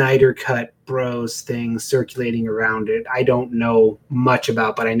weird Snyder Cut Bros thing circulating around it. I don't know much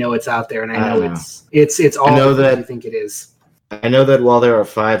about, but I know it's out there, and I know it's all that you think it is. I know that while there are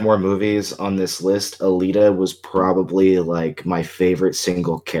 5 more movies on this list, Alita was probably my favorite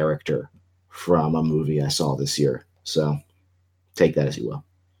single character from a movie I saw this year. So take that as you will.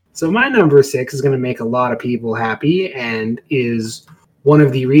 So my number 6 is going to make a lot of people happy and is one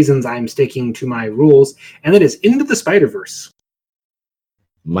of the reasons I'm sticking to my rules, and that is Into the Spider-Verse.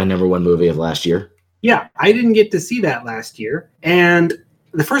 My number 1 movie of last year. Yeah, I didn't get to see that last year. And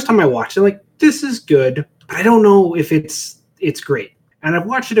the first time I watched it, this is good, but I don't know if it's great. And I've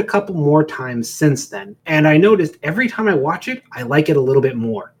watched it a couple more times since then. And I noticed every time I watch it, I like it a little bit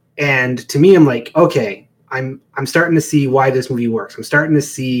more. And to me, I'm okay, I'm starting to see why this movie works. I'm starting to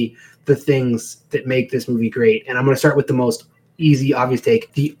see the things that make this movie great. And I'm going to start with the most easy, obvious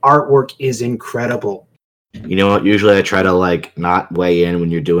take. The artwork is incredible. You know what? Usually I try to not weigh in when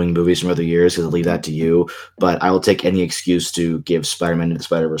you're doing movies from other years, because I leave that to you. But I will take any excuse to give Spider-Man Into the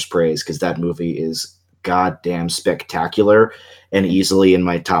Spider-Verse praise, because that movie is goddamn spectacular and easily in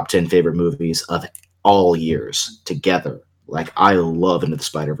my top 10 favorite movies of all years together. Like, I love Into the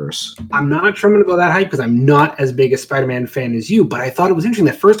Spider-Verse. I'm not sure I'm going to go that high because I'm not as big a Spider-Man fan as you, but I thought it was interesting.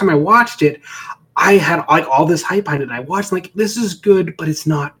 The first time I watched it, I had like all this hype behind it, and I watched like, this is good, but it's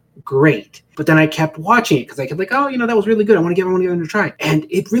not great. But then I kept watching it because I kept like, oh, that was really good. I want to give it a try. And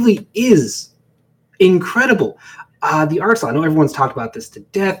it really is incredible. The art style, I know everyone's talked about this to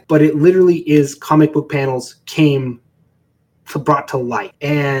death, but it literally is comic book panels brought to light.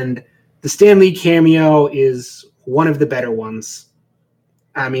 And the Stan Lee cameo is one of the better ones.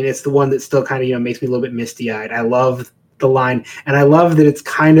 I mean, it's the one that still kind of, makes me a little bit misty-eyed. I love the line, and I love that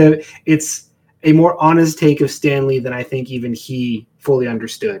it's a more honest take of Stan Lee than I think even he fully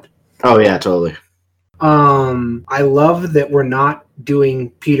understood. Oh yeah, totally. I love that we're not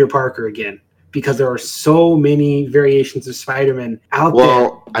doing Peter Parker again, because there are so many variations of Spider-Man out there.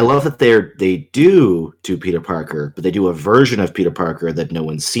 Well, I love that they do Peter Parker, but they do a version of Peter Parker that no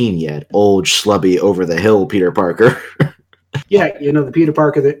one's seen yet. Old, schlubby, over-the-hill Peter Parker. Yeah, the Peter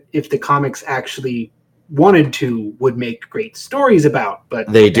Parker that if the comics actually wanted to would make great stories about.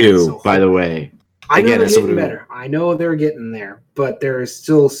 But they do, by the way. I know they're getting better. I know they're getting there, but there is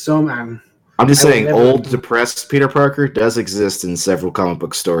still some... I'm just saying, old, depressed Peter Parker does exist in several comic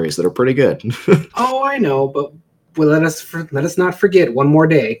book stories that are pretty good. Oh, I know, but let us not forget one more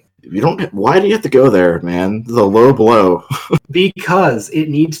day. Why do you have to go there, man? The low blow. Because it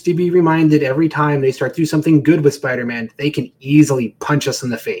needs to be reminded every time they start to do something good with Spider-Man, they can easily punch us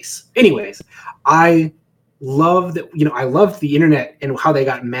in the face. Anyways, I love that. I love the internet and how they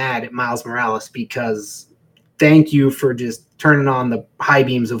got mad at Miles Morales, because thank you for just turning on the high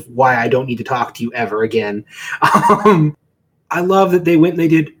beams of why I don't need to talk to you ever again. I love that they went and they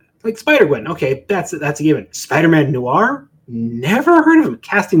did like Spider-Gwen. Okay, that's a given. Spider-Man Noir? Never heard of him.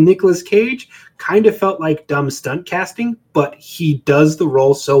 Casting Nicolas Cage kind of felt like dumb stunt casting, but he does the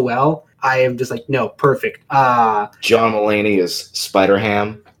role so well. I am just like, no, perfect. John Mulaney is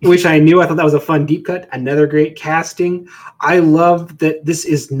Spider-Ham. Which I knew. I thought that was a fun deep cut. Another great casting. I love that this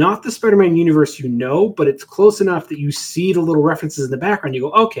is not the Spider-Man universe but it's close enough that you see the little references in the background. You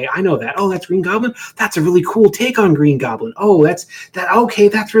go, okay, I know that. Oh, that's Green Goblin? That's a really cool take on Green Goblin. Oh, that's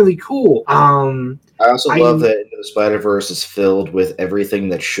really cool. I also love that Into the Spider-Verse is filled with everything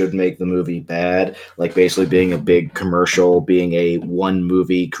that should make the movie bad, like basically being a big commercial, being a one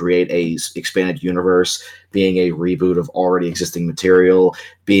movie, create a expanded universe, being a reboot of already existing material,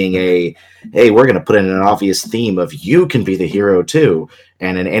 being hey, we're going to put in an obvious theme of you can be the hero too.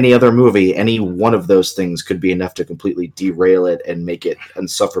 And in any other movie, any one of those things could be enough to completely derail it and make it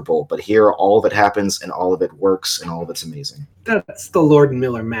insufferable. But here, all of it happens, and all of it works, and all of it's amazing. That's the Lord and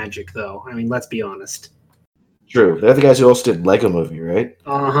Miller magic, though. I mean, let's be honest. True. They're the guys who also did Lego Movie, right?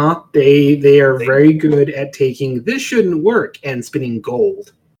 Uh-huh. They are very good at taking, this shouldn't work, and spinning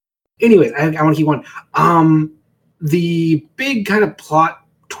gold. Anyways, I want to keep on. The big kind of plot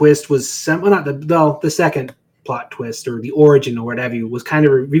twist was the second plot twist or the origin or whatever was kind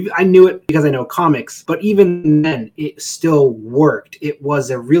of I knew it because I know comics, but even then it still worked. It was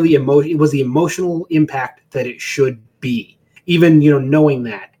a really it was the emotional impact that it should be, even knowing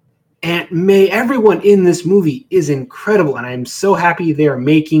that. Aunt May, everyone in this movie is incredible, and I'm so happy they're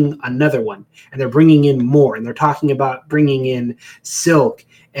making another one, and they're bringing in more, and they're talking about bringing in Silk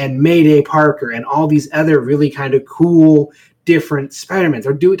and Mayday Parker and all these other really kind of cool different Spider-Mans.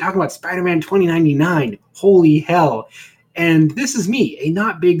 They're talking about Spider-Man 2099. Holy hell. And this is me, a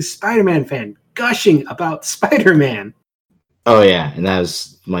not big Spider-Man fan, gushing about Spider-Man. Oh, yeah. And that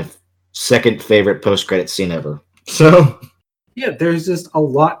was my second favorite post-credit scene ever. So... yeah, there's just a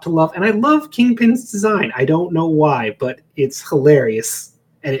lot to love. And I love Kingpin's design. I don't know why, but it's hilarious.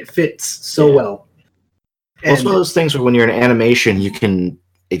 And it fits so well. Well, it's one of those things where when you're in animation, you can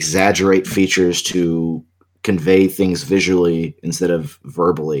exaggerate features to convey things visually instead of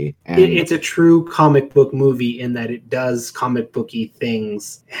verbally. And it's a true comic book movie in that it does comic booky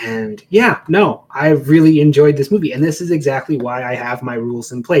things. And yeah, no, I really enjoyed this movie. And this is exactly why I have my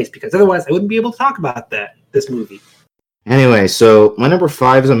rules in place, because otherwise I wouldn't be able to talk about this movie. Anyway, so my number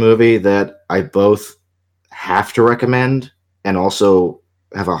 5 is a movie that I both have to recommend and also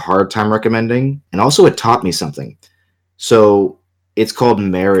have a hard time recommending. And also it taught me something. So it's called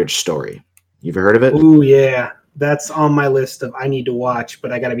Marriage Story. You've heard of it? Ooh, yeah. That's on my list of I need to watch,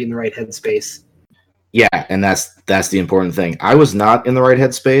 but I got to be in the right headspace. Yeah, and that's the important thing. I was not in the right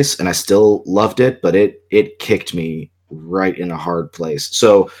headspace, and I still loved it, but it kicked me right in a hard place.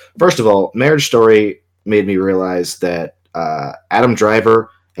 So, first of all, Marriage Story made me realize that Adam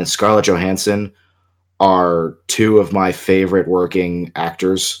Driver and Scarlett Johansson are two of my favorite working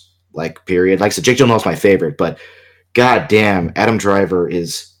actors, like, period. Like, so Jake Gyllenhaal's my favorite, but goddamn, Adam Driver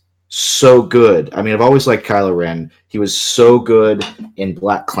is so good. I mean, I've always liked Kylo Ren. He was so good in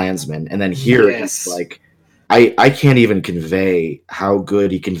Black Klansman, and then here Yes. it's like I can't even convey how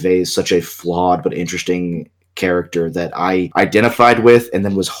good he conveys such a flawed but interesting character that I identified with, and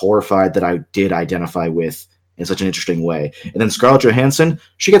then was horrified that I did identify with in such an interesting way. And then Scarlett Johansson,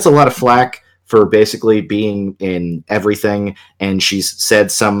 she gets a lot of flack for basically being in everything, and she's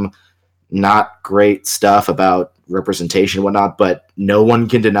said some not great stuff about representation and whatnot, but no one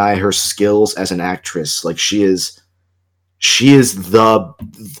can deny her skills as an actress. Like she is the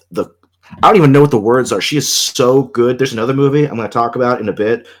I don't even know what the words are. She is so good. There's another movie I'm going to talk about in a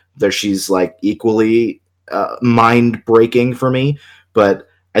bit that she's like equally mind breaking for me, but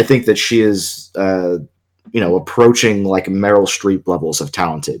I think that she is approaching like Meryl Streep levels of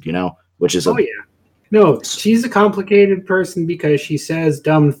talented, which is Oh yeah. No, she's a complicated person because she says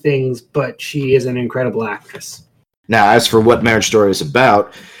dumb things, but she is an incredible actress. Now, as for what Marriage Story is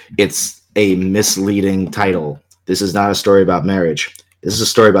about, it's a misleading title. This is not a story about marriage. This is a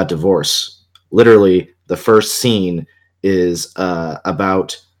story about divorce. Literally, the first scene is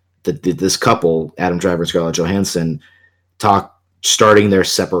about this couple, Adam Driver and Scarlett Johansson, starting their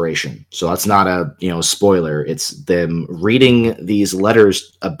separation. So that's not a spoiler. It's them reading these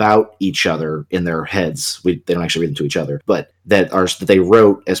letters about each other in their heads. They don't actually read them to each other, but that they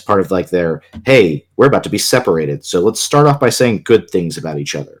wrote as part of like their, hey, we're about to be separated, so let's start off by saying good things about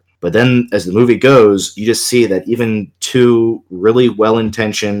each other. But then as the movie goes, you just see that even two really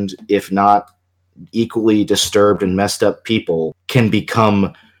well-intentioned, if not equally disturbed and messed up people can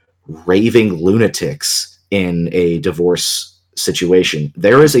become raving lunatics in a divorce situation.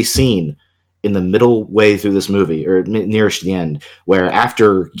 There is a scene in the middle way through this movie, or nearest the end, where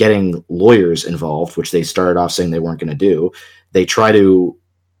after getting lawyers involved, which they started off saying they weren't going to do, they try to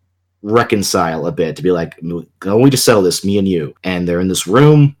reconcile a bit to be like, we just settle this, me and you. And they're in this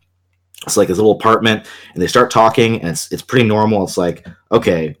room. It's like this little apartment, and they start talking, and it's pretty normal. It's like,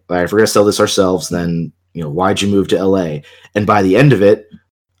 okay, all right, if we're going to sell this ourselves, then, why'd you move to LA? And by the end of it,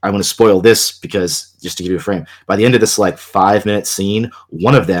 I'm going to spoil this because just to give you a frame, by the end of this like 5-minute scene,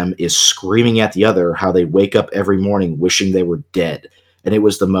 one of them is screaming at the other how they wake up every morning wishing they were dead. And it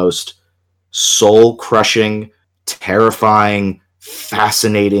was the most soul-crushing, terrifying,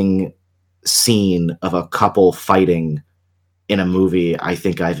 fascinating scene of a couple fighting in a movie I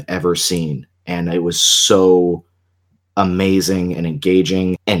think I've ever seen. And it was so amazing and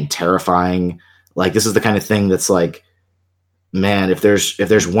engaging and terrifying. Like, this is the kind of thing that's like, man, if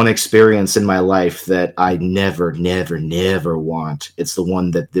there's one experience in my life that I never want, it's the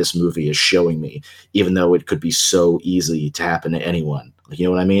one that this movie is showing me, even though it could be so easy to happen to anyone. Like, you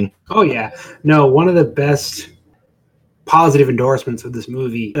know what I mean? Oh yeah. No, one of the best positive endorsements of this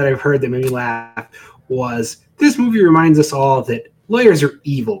movie that I've heard that made me laugh was, this movie reminds us all that lawyers are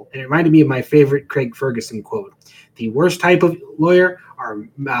evil. And it reminded me of my favorite Craig Ferguson quote. The worst type of lawyer are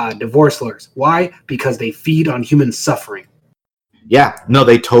divorce lawyers. Why? Because they feed on human suffering. Yeah, no,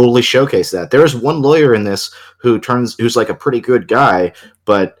 they totally showcase that. There is one lawyer in this who's like a pretty good guy,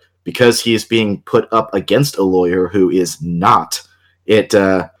 but because he is being put up against a lawyer who is not,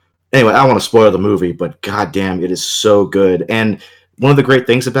 anyway, I don't want to spoil the movie, but goddamn, it is so good. And one of the great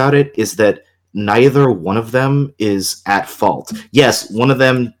things about it is that neither one of them is at fault. Yes, one of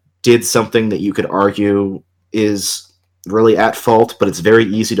them did something that you could argue is really at fault, but it's very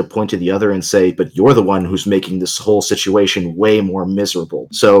easy to point to the other and say, but you're the one who's making this whole situation way more miserable.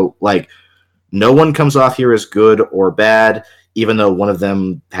 So, like, no one comes off here as good or bad, even though one of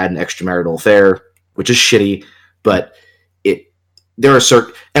them had an extramarital affair, which is shitty, but there are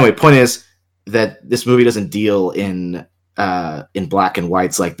certain... Anyway, point is that this movie doesn't deal in black and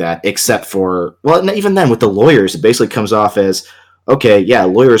whites like that, except for, well, even then with the lawyers, it basically comes off as, okay, yeah,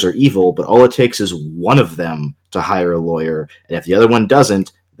 lawyers are evil, but all it takes is one of them to hire a lawyer, and if the other one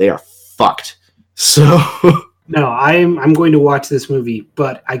doesn't, they are fucked. So no, I'm going to watch this movie,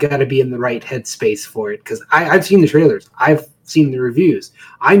 but I got to be in the right headspace for it, because I've seen the trailers, I've seen the reviews,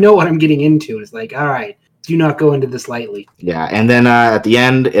 I know what I'm getting into. It's like, all right, do not go into this lightly. Yeah, and then at the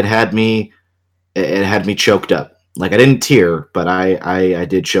end, it had me choked up. Like, I didn't tear, but I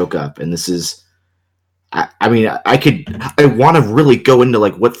did choke up, and this is... I mean, I want to really go into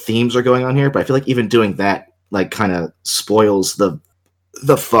like what themes are going on here, but I feel like even doing that like kind of spoils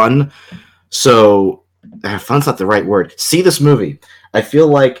the fun. So fun's not the right word. See this movie. I feel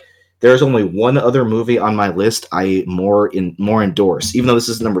like there's only one other movie on my list I more endorse, even though this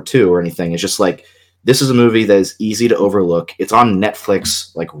is number 2 or anything. It's just like, this is a movie that is easy to overlook. It's on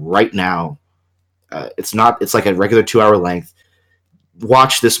Netflix like right now. It's like a regular 2-hour length.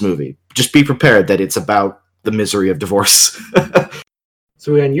 Watch this movie. Just be prepared that it's about the misery of divorce.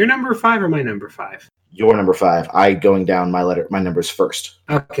 So we on your number 5 or my number 5? Your number 5. I going down my numbers first.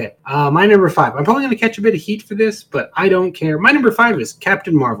 Okay, my number 5. I'm probably going to catch a bit of heat for this, but I don't care. My number 5 is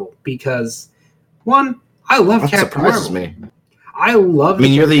Captain Marvel because, one, I love Captain Marvel. That surprises me. I love. I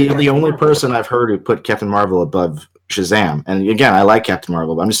mean, you're the only person I've heard who put Captain Marvel above Shazam. And again, I like Captain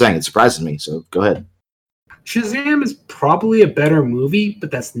Marvel, but I'm just saying it surprises me. So go ahead. Shazam is probably a better movie, but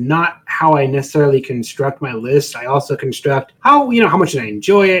that's not how I necessarily construct my list. I also construct how much did I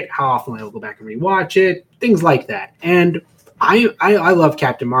enjoy it, how often I will go back and rewatch it, things like that. And I love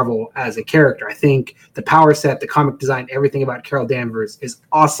Captain Marvel as a character. I think the power set, the comic design, everything about Carol Danvers is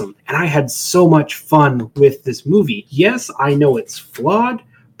awesome. And I had so much fun with this movie. Yes, I know it's flawed,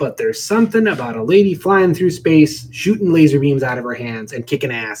 but there's something about a lady flying through space, shooting laser beams out of her hands and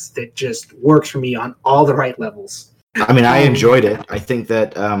kicking ass that just works for me on all the right levels. I mean, I enjoyed it. I think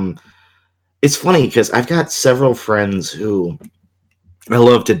that it's funny because I've got several friends who I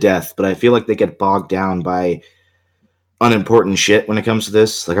love to death, but I feel like they get bogged down by unimportant shit when it comes to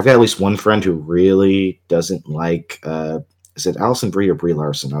this. Like, I've got at least one friend who really doesn't like, is it Alison Brie or Brie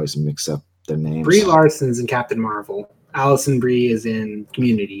Larson? I always mix up their names. Brie Larson's in Captain Marvel. Alison Brie is in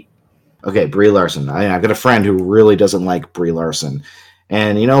Community. Okay, Brie Larson. I've got a friend who really doesn't like Brie Larson.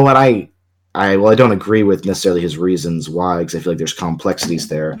 And you know what? I don't agree with necessarily his reasons why, because I feel like there's complexities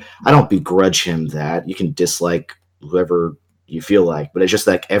there. I don't begrudge him that. You can dislike whoever you feel like, but it's just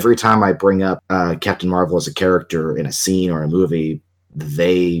like every time I bring up Captain Marvel as a character in a scene or a movie,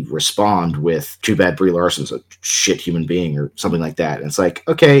 they respond with, too bad Brie Larson's a shit human being or something like that. And it's like,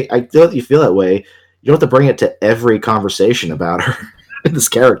 okay, I feel that you feel that way. You don't have to bring it to every conversation about her, this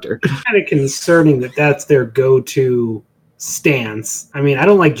character. It's kind of concerning that that's their go-to stance. I mean, I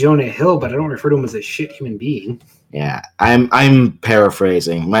don't like Jonah Hill, but I don't refer to him as a shit human being. Yeah, I'm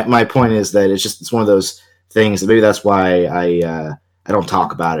paraphrasing. My point is that it's one of those things that maybe that's why I don't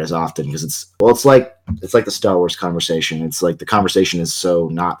talk about it as often, because it's like the Star Wars conversation. It's like the conversation is so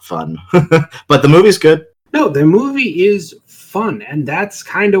not fun, but the movie's good. No, the movie is fun, and that's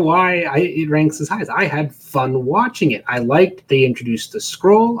kind of why it ranks as high as. I had fun watching it. I liked they introduced the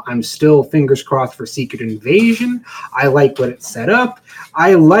Skrull. I'm still fingers crossed for Secret Invasion. I like what it set up.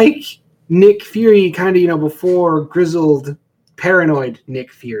 I like Nick Fury, kind of, before grizzled, paranoid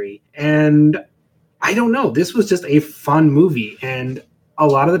Nick Fury. And I don't know, this was just a fun movie, and a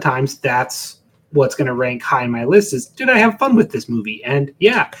lot of the times that's what's going to rank high in my list is, did I have fun with this movie? And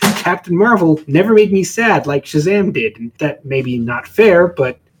yeah, Captain Marvel never made me sad like Shazam did. And that may be not fair,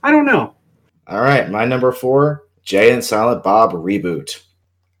 but I don't know. All right, my number 4, Jay and Silent Bob reboot.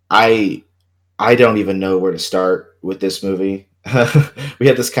 I don't even know where to start with this movie. We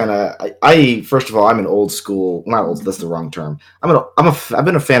had this kind of, first of all, I'm an old school, not old, that's the wrong term. I've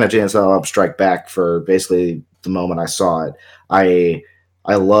been a fan of Jay and Silent Bob Strike Back for basically the moment I saw it.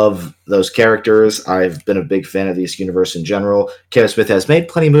 I love those characters. I've been a big fan of this universe in general. Kevin Smith has made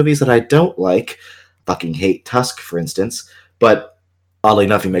plenty of movies that I don't like. Fucking hate Tusk, for instance. But oddly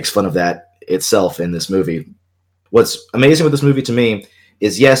enough, he makes fun of that itself in this movie. What's amazing with this movie to me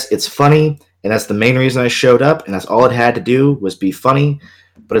is, yes, it's funny, and that's the main reason I showed up, and that's all it had to do was be funny.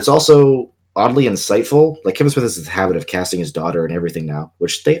 But it's also oddly insightful. Like, Kevin Smith has this habit of casting his daughter and everything now,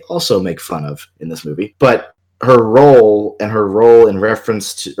 which they also make fun of in this movie. But her role in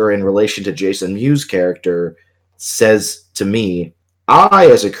reference to, or in relation to Jason Mewes' character, says to me, I,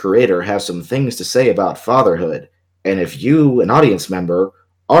 as a creator, have some things to say about fatherhood. And if you, an audience member,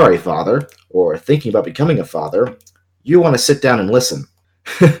 are a father or thinking about becoming a father, you want to sit down and listen.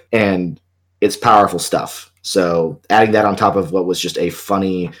 And it's powerful stuff. So adding that on top of what was just a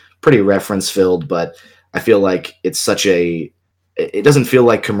funny, pretty reference-filled, but I feel like it doesn't feel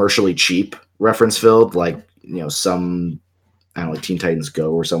like commercially cheap reference-filled, like, some, I don't know, like Teen Titans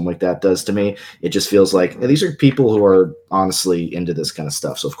Go or something like that does to me. It just feels like these are people who are honestly into this kind of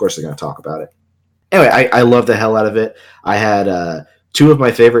stuff. So of course they're going to talk about it. Anyway, I love the hell out of it. I had 2 of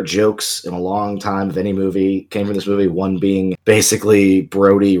my favorite jokes in a long time of any movie came from this movie. One being basically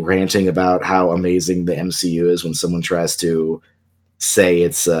Brody ranting about how amazing the MCU is when someone tries to say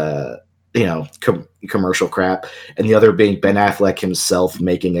it's commercial crap, and the other being Ben Affleck himself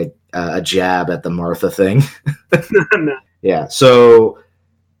making a jab at the Martha thing. Yeah, so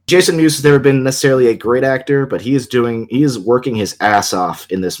Jason Mewes has never been necessarily a great actor, but he is working his ass off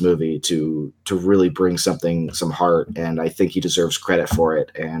in this movie to really bring some heart, and I think he deserves credit for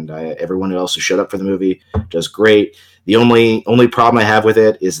it. And everyone else who showed up for the movie does great. The only problem I have with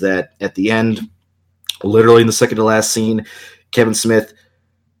it is that at the end, literally in the second to last scene, Kevin Smith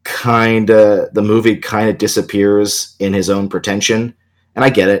the movie kind of disappears in his own pretension, and I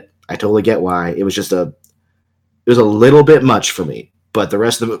get it. I totally get why. It was a little bit much for me. but the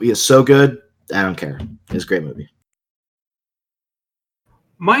rest of the movie is so good, I don't care. It's a great movie.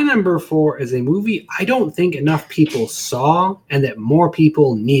 My number 4 is a movie I don't think enough people saw and that more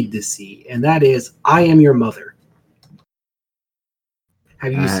people need to see, and that is I Am Your Mother.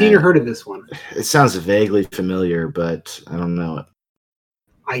 Have you seen or heard of this one? It sounds vaguely familiar, but I don't know it.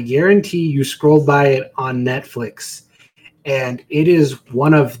 I guarantee you scrolled by it on Netflix, and it is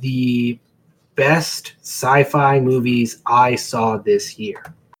one of the best sci-fi movies I saw this year.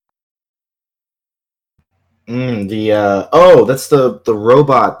 That's the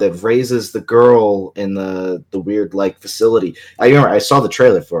robot that raises the girl in the weird like facility. I remember I saw the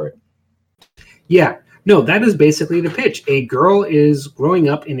trailer for it. Yeah, no, that is basically the pitch. A girl is growing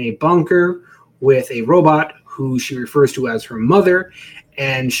up in a bunker with a robot who she refers to as her mother,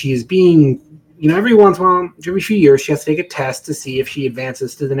 and she is being, every once in a while, every few years, she has to take a test to see if she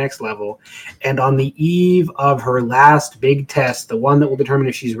advances to the next level. And on the eve of her last big test, the one that will determine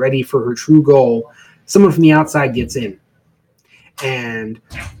if she's ready for her true goal, someone from the outside gets in. And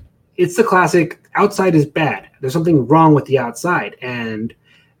it's the classic, outside is bad. There's something wrong with the outside. And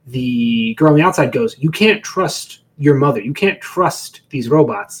the girl on the outside goes, you can't trust your mother. You can't trust these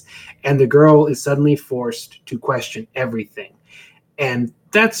robots. And the girl is suddenly forced to question everything. And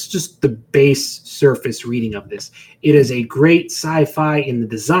that's just the base surface reading of this. It is a great sci-fi in the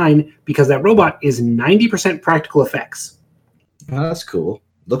design because that robot is 90% practical effects. Oh, that's cool.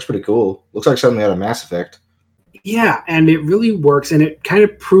 Looks pretty cool. Looks like something out of Mass Effect. Yeah, and it really works, and it kind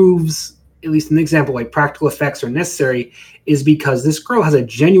of proves, at least in the example, like practical effects are necessary, is because this girl has a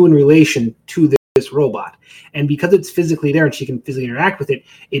genuine relation to this robot. And because it's physically there and she can physically interact with it,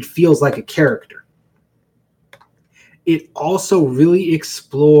 it feels like a character. It also really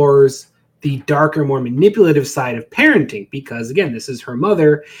explores the darker, more manipulative side of parenting because, again, this is her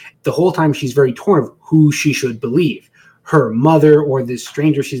mother. The whole time she's very torn of who she should believe. Her mother or this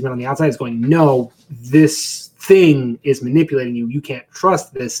stranger she's met on the outside is going, no, this thing is manipulating you. You can't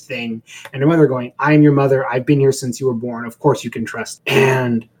trust this thing. And her mother going, I am your mother. I've been here since you were born. Of course you can trust.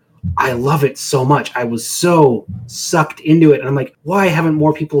 And I love it so much. I was so sucked into it. And I'm like, why haven't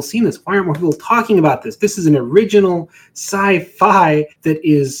more people seen this? Why aren't more people talking about this? This is an original sci-fi that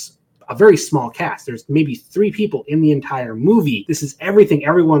is a very small cast. There's maybe 3 people in the entire movie. This is everything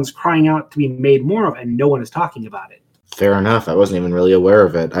everyone's crying out to be made more of, and no one is talking about it. Fair enough. I wasn't even really aware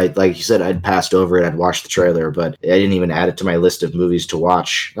of it. Like you said, I'd passed over it. I'd watched the trailer, but I didn't even add it to my list of movies to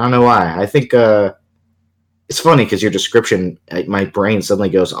watch. I don't know why. I think it's funny because your description, my brain suddenly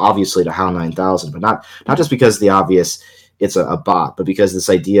goes obviously to HAL 9000, but not just because the obvious it's a bot, but because this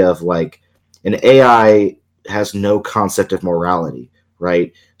idea of like an AI has no concept of morality,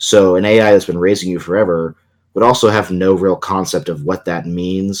 right? So an AI that's been raising you forever would also have no real concept of what that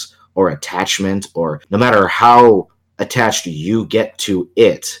means or attachment, or no matter how attached you get to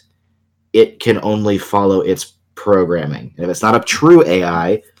it, it can only follow its programming. And if it's not a true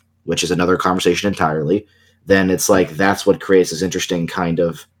AI, which is another conversation entirely, then it's like that's what creates this interesting kind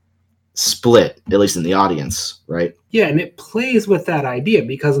of split, at least in the audience, right? Yeah, and it plays with that idea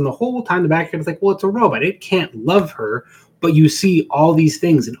because in the whole time the background is like, well, it's a robot. It can't love her. But you see all these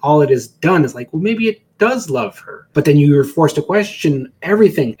things and all it has done is like, well, maybe it does love her. But then you're forced to question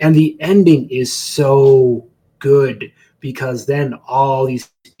everything. And the ending is so good because then all these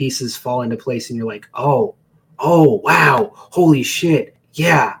pieces fall into place and you're like, oh, wow, holy shit.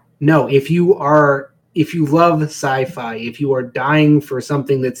 Yeah, no, if you love sci-fi, if you are dying for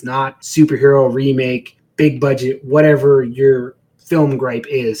something that's not superhero remake, big budget, whatever your film gripe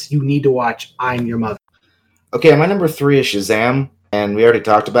is, you need to watch I'm Your Mother. Okay, my number 3 is Shazam, and we already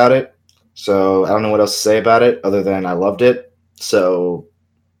talked about it, so I don't know what else to say about it other than I loved it, so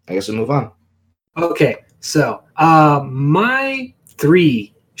I guess we'll move on. Okay, so my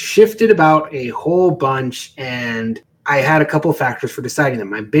 3 shifted about a whole bunch, and I had a couple of factors for deciding them.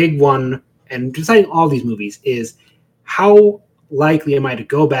 My big one, and deciding all these movies, is how likely am I to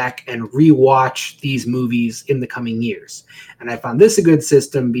go back and rewatch these movies in the coming years? And I found this a good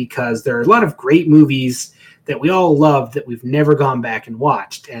system because there are a lot of great movies that we all love that we've never gone back and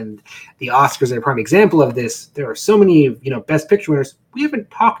watched. And the Oscars are a prime example of this. There are so many, Best Picture winners we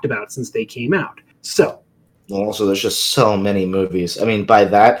haven't talked about since they came out. So. Also, there's just so many movies. I mean, by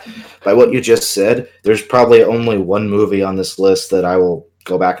what you just said, there's probably only one movie on this list that I will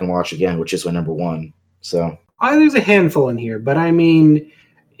go back and watch again, which is my number 1. So. There's a handful in here, but I mean,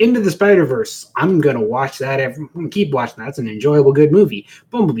 Into the Spider-Verse, I'm going to watch that. I'm going to keep watching that. It's an enjoyable, good movie.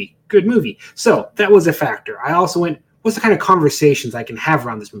 Bumblebee, good movie. So that was a factor. I also went, what's the kind of conversations I can have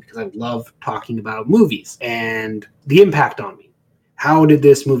around this movie? Because I love talking about movies and the impact on me. How did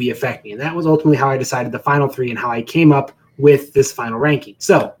this movie affect me? And that was ultimately how I decided the final 3 and how I came up with this final ranking.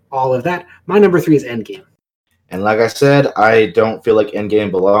 So, all of that, my number 3 is Endgame. And like I said, I don't feel like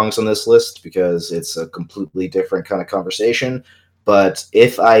Endgame belongs on this list because it's a completely different kind of conversation. But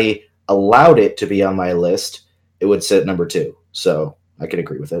if I allowed it to be on my list, it would sit number 2. So I could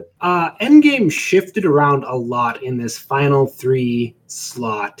agree with it. Endgame shifted around a lot in this final 3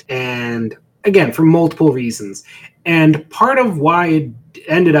 slot. And again, for multiple reasons. And part of why it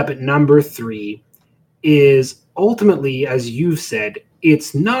ended up at number 3 is ultimately, as you've said,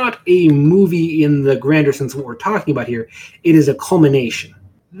 it's not a movie in the grander sense of what we're talking about here. It is a culmination.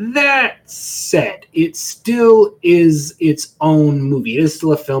 That said, it still is its own movie. It is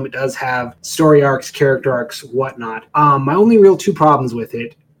still a film. It does have story arcs, character arcs, whatnot. My only real 2 problems with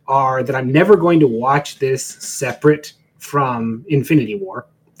it are that I'm never going to watch this separate from Infinity War.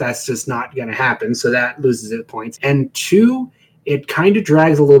 That's just not going to happen, so that loses its points. And 2, it kind of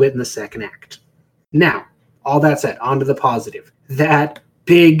drags a little bit in the second act. Now, all that said, on to the positive. That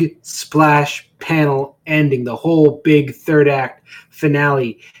big splash panel ending, the whole big third act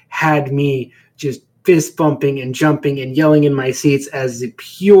finale had me just fist bumping and jumping and yelling in my seats as a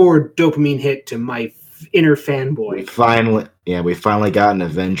pure dopamine hit to my inner fanboy. We finally got an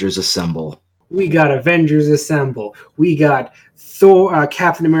Avengers Assemble. We got Avengers Assemble. We got Thor,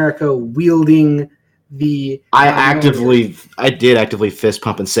 Captain America wielding the. I did actively fist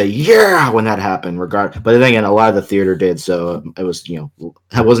pump and say yeah when that happened. But then again, a lot of the theater did, so it was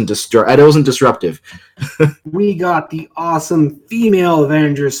I wasn't disruptive. We got the awesome female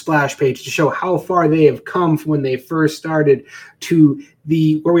Avengers splash page to show how far they have come from when they first started to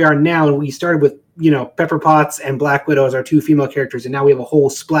where we are now. And we started with Pepper Potts and Black Widow as our 2 female characters, and now we have a whole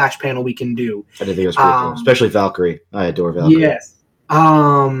splash panel we can do. I did think it was pretty cool, especially Valkyrie. I adore Valkyrie. Yes.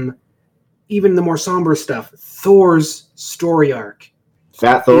 Even the more somber stuff, Thor's story arc.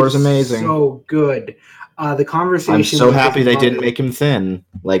 Fat Thor is amazing. So good. The conversation. I'm so happy they didn't make him thin.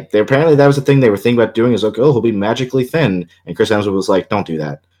 Like, apparently that was the thing they were thinking about doing. Is like, oh, he'll be magically thin, and Chris Hemsworth was like, don't do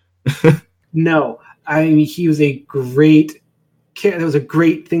that. No, I mean he was a great. That was a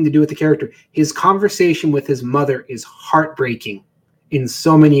great thing to do with the character. His conversation with his mother is heartbreaking in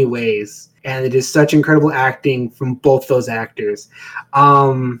so many ways, and it is such incredible acting from both those actors.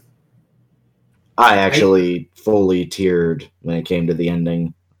 I actually fully teared when it came to the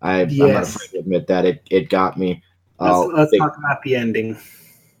ending. I'm not afraid to admit that it got me. Let's talk about the ending.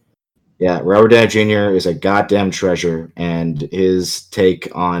 Yeah, Robert Downey Jr. is a goddamn treasure, and his take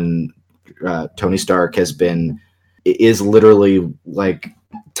on Tony Stark is literally like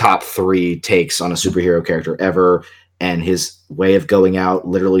top 3 takes on a superhero character ever, and his way of going out,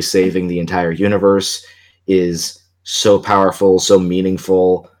 literally saving the entire universe, is so powerful, so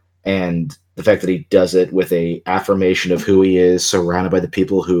meaningful, and the fact that he does it with a affirmation of who he is, surrounded by the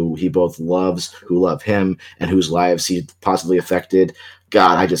people who he both loves, who love him, and whose lives he positively affected.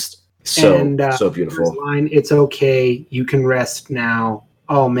 God, so beautiful. Line, it's okay, you can rest now.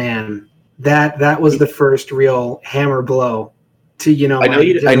 Oh man, that was the first real hammer blow to I know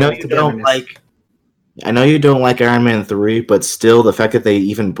you don't like Iron Man 3, but still the fact that they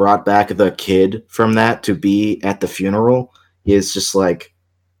even brought back the kid from that to be at the funeral is just like,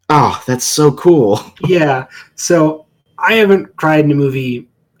 oh, that's so cool. Yeah. So I haven't cried in a movie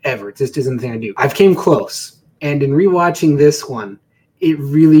ever. It just isn't the thing I do. I've came close. And in rewatching this one, it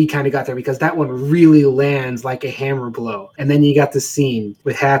really kind of got there because that one really lands like a hammer blow. And then you got the scene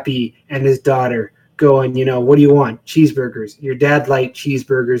with Happy and his daughter going, what do you want? Cheeseburgers. Your dad liked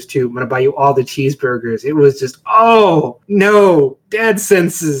cheeseburgers too. I'm going to buy you all the cheeseburgers. It was just, oh, no. Dad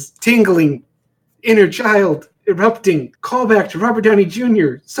senses tingling, inner child erupting, callback to Robert Downey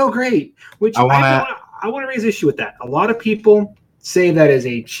Jr. So great. Which I want to raise issue with that. A lot of people say that is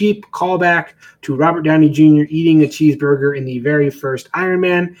a cheap callback to Robert Downey Jr. eating a cheeseburger in the very first Iron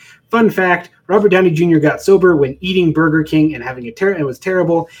Man. Fun fact, Robert Downey Jr. got sober when eating Burger King and having it was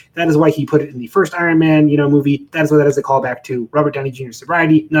terrible. That is why he put it in the first Iron Man, movie. That is why that is a callback to Robert Downey Jr.'s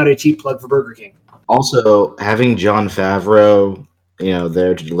sobriety, not a cheap plug for Burger King. Also, having Jon Favreau,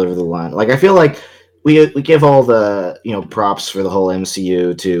 there to deliver the line. Like, I feel like we give all the props for the whole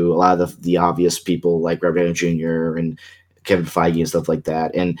MCU to a lot of the obvious people like Robert Downey Jr. and Kevin Feige and stuff like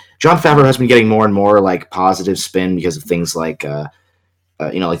that. And Jon Favreau has been getting more and more like positive spin because of things like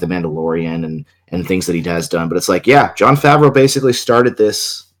like The Mandalorian and things that he has done. But it's like, yeah, Jon Favreau basically started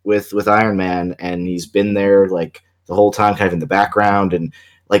this with Iron Man, and he's been there like the whole time, kind of in the background, and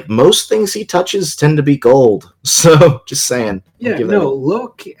like most things he touches tend to be gold. So just saying. Yeah,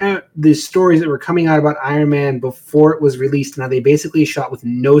 look at the stories that were coming out about Iron Man before it was released. Now they basically shot with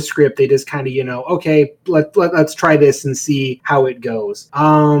no script. They just kind of, okay, let's try this and see how it goes.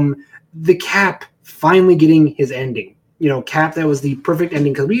 The Cap finally getting his ending. Cap, that was the perfect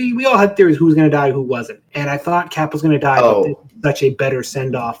ending, because we all had theories who was going to die, who wasn't. And I thought Cap was going to die, but this is such a better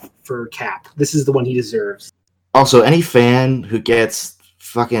send-off for Cap. This is the one he deserves. Also, any fan who gets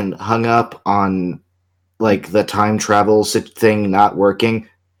fucking hung up on, like, the time travel thing not working,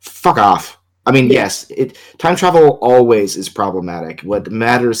 fuck off. I mean, yes, time travel always is problematic. What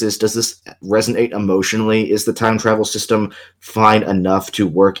matters is, does this resonate emotionally? Is the time travel system fine enough to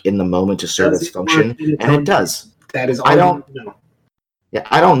work in the moment to serve its function? And it does. That is all I don't know. Yeah,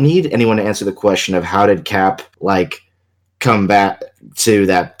 I don't need anyone to answer the question of how did Cap, like, come back to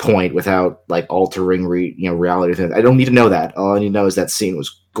that point without, like, altering reality. I don't need to know that. All I need to know is that scene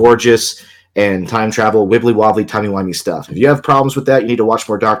was gorgeous, and time travel, wibbly wobbly, timey wimey stuff. If you have problems with that, you need to watch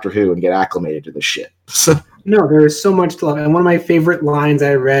more Doctor Who and get acclimated to this shit. No, there is so much to love. And one of my favorite lines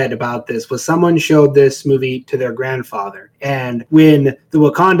I read about this was someone showed this movie to their grandfather. And when the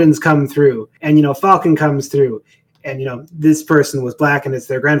Wakandans come through, and, Falcon comes through, and, this person was black, and it's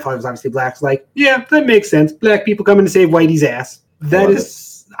their grandfather was obviously black. It's like, yeah, that makes sense. Black people coming to save Whitey's ass.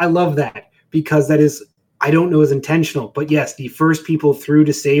 I love that, because that is, I don't know, is intentional. But yes, the first people through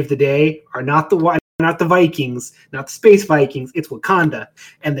to save the day are not the Vikings, not the space Vikings. It's Wakanda,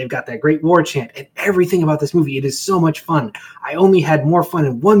 and they've got that great war chant and everything about this movie. It is so much fun. I only had more fun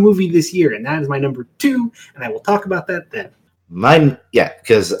in one movie this year, and that is my number 2, and I will talk about that then. Mine, yeah,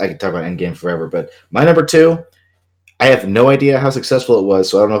 because I could talk about Endgame forever, but my number 2, I have no idea how successful it was,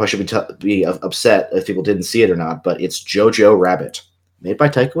 so I don't know if I should be upset if people didn't see it or not, but it's Jojo Rabbit, made by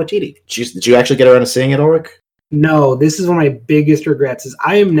Taika Waititi. Did you actually get around to seeing it, Ulrich? No, this is one of my biggest regrets. Is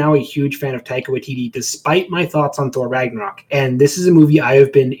I am now a huge fan of Taika Waititi, despite my thoughts on Thor Ragnarok. And this is a movie I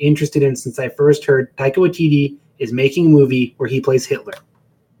have been interested in since I first heard Taika Waititi is making a movie where he plays Hitler.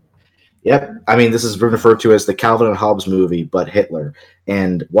 Yep. I mean, this is referred to as the Calvin and Hobbes movie, but Hitler.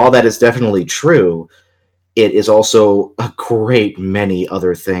 And while that is definitely true, it is also a great many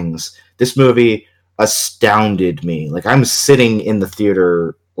other things. This movie astounded me. Like, I'm sitting in the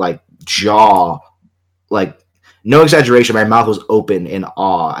theater, like, jaw, like, no exaggeration, my mouth was open in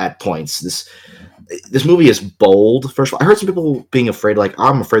awe at points. This movie is bold. First of all, I heard some people being afraid, like,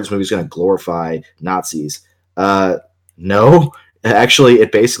 I'm afraid this movie is going to glorify Nazis. No. Actually,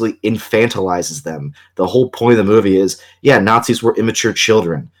 it basically infantilizes them. The whole point of the movie is, yeah, Nazis were immature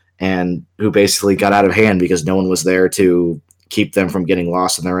children, and who basically got out of hand because no one was there to keep them from getting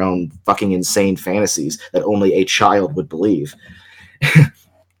lost in their own fucking insane fantasies that only a child would believe.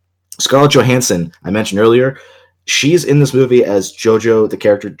 Scarlett Johansson, I mentioned earlier, she's in this movie as Jojo, the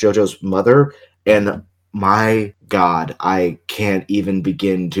character Jojo's mother, and my God, I can't even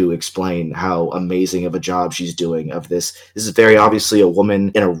begin to explain how amazing of a job she's doing of this. This is very obviously a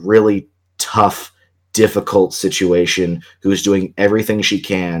woman in a really tough, difficult situation who is doing everything she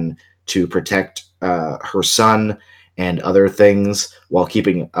can to protect her son and other things while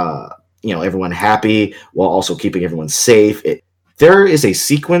keeping everyone happy, while also keeping everyone safe. There is a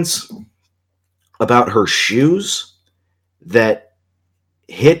sequence about her shoes that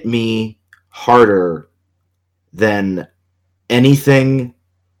hit me harder than anything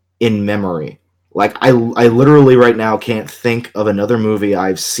in memory. Like, I literally right now can't think of another movie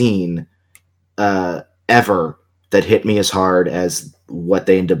I've seen ever that hit me as hard as what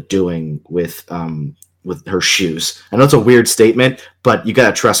they end up doing with her shoes. I know it's a weird statement, but you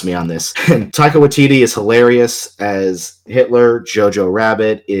gotta trust me on this. And Taika Waititi is hilarious as Hitler. Jojo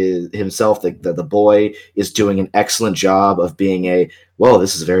Rabbit is himself, the boy, is doing an excellent job of being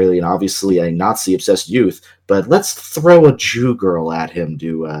this is very obviously a Nazi-obsessed youth, but let's throw a Jew girl at him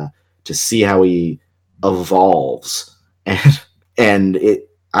to see how he evolves. And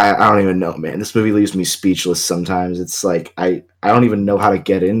I don't even know, man. This movie leaves me speechless sometimes. It's like I don't even know how to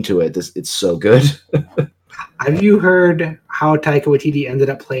get into it. It's so good. Have you heard how Taika Waititi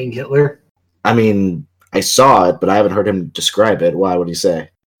ended up playing Hitler? I mean, I saw it, but I haven't heard him describe it. Why? What did he say?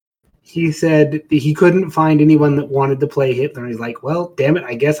 He said he couldn't find anyone that wanted to play Hitler. And he's like, well, damn it,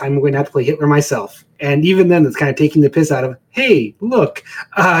 I guess I'm going to have to play Hitler myself. And even then, it's kind of taking the piss out of, hey, look,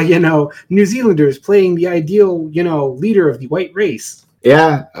 New Zealanders playing the ideal, leader of the white race.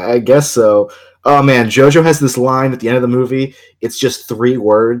 Yeah, I guess so. Oh man, Jojo has this line at the end of the movie. It's just 3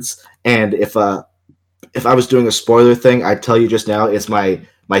 words, and if I was doing a spoiler thing, I'd tell you just now it's my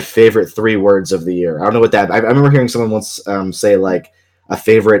favorite 3 words of the year. I don't know what that. I remember hearing someone once say like a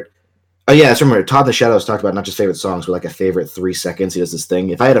favorite. Oh yeah, I remember Todd the Shadows talked about not just favorite songs, but like a favorite 3 seconds. He does this thing.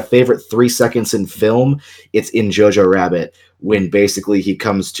 If I had a favorite 3 seconds in film, it's in Jojo Rabbit when basically he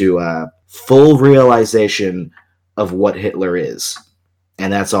comes to full realization of what Hitler is.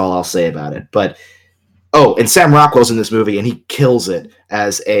 And that's all I'll say about it. But and Sam Rockwell's in this movie, and he kills it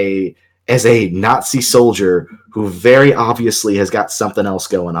as a as a Nazi soldier who very obviously has got something else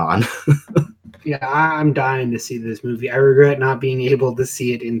going on. Yeah, I'm dying to see this movie. I regret not being able to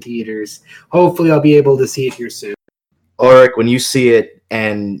see it in theaters. Hopefully, I'll be able to see it here soon. Ulrich, when you see it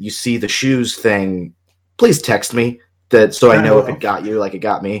and you see the shoes thing, please text me so I know if it got you like it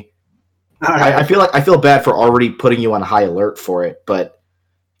got me. Right. I feel bad for already putting you on high alert for it, but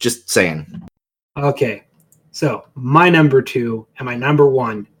just saying. Okay, so my number 2 and my number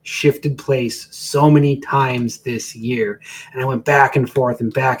 1 shifted place so many times this year, and I went back and forth,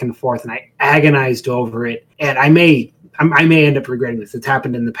 and I agonized over it, and I may end up regretting this. It's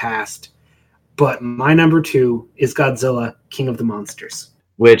happened in the past, but my number 2 is Godzilla, King of the Monsters.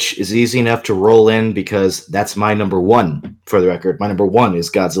 Which is easy enough to roll in because that's my number 1, for the record. My number 1 is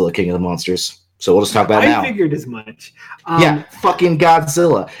Godzilla, King of the Monsters. So we'll just talk about it now. I figured as much. Yeah, fucking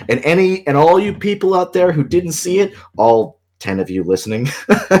Godzilla. And all you people out there who didn't see it, all 10 of you listening,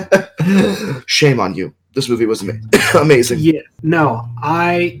 shame on you. This movie was amazing. Yeah, no,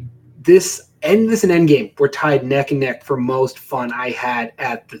 this and Endgame were tied neck and neck for most fun I had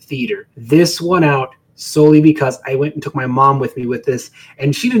at the theater. This won out solely because I went and took my mom with me with this,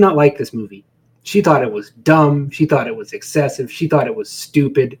 and she did not like this movie. She thought it was dumb. She thought it was excessive. She thought it was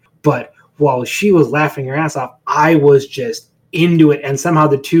stupid. But while she was laughing her ass off, I was just into it. And somehow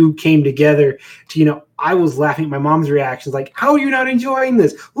the two came together to, I was laughing at my mom's reactions, like, how are you not enjoying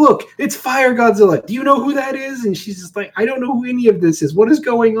this? Look, it's Fire Godzilla. Do you know who that is? And she's just like, I don't know who any of this is. What is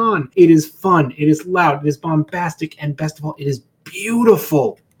going on? It is fun. It is loud. It is bombastic. And best of all, it is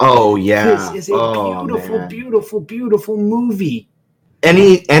beautiful. Oh, yeah. This is a beautiful movie.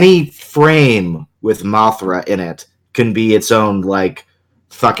 Any frame with Mothra in it can be its own,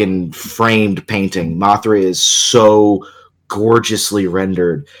 fucking framed painting. Mothra is so gorgeously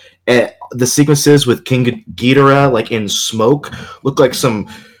rendered. The sequences with King Ghidorah, in smoke, look like some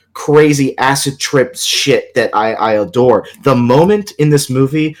crazy acid trip shit that I adore. The moment in this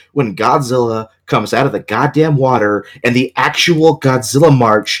movie when Godzilla comes out of the goddamn water and the actual Godzilla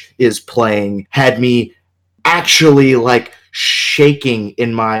march is playing had me actually shaking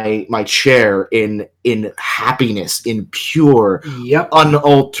in my chair in happiness, in pure,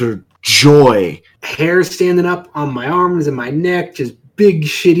 unaltered joy. Hair standing up on my arms and my neck, just big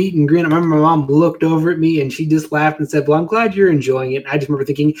shit-eating grin. I remember my mom looked over at me and she just laughed and said, well, I'm glad you're enjoying it. And I just remember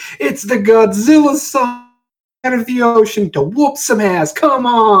thinking, it's the Godzilla song out of the ocean to whoop some ass. Come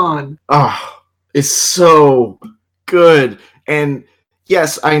on. Oh, it's so good. And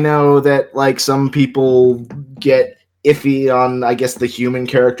yes, I know that some people get iffy on, I guess, the human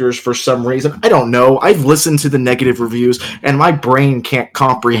characters for some reason. I don't know. I've listened to the negative reviews and my brain can't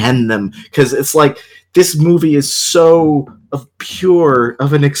comprehend them because it's this movie is so pure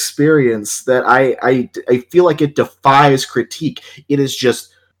of an experience that I feel like it defies critique. It is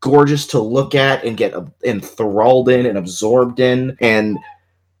just gorgeous to look at and get enthralled in and absorbed in. And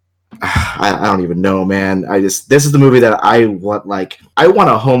I don't even know, man. This is the movie that I want. I want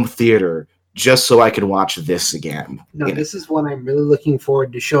a home theater just so I can watch this again. No, this is one I'm really looking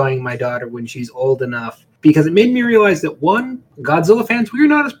forward to showing my daughter when she's old enough, because it made me realize that, one, Godzilla fans, we're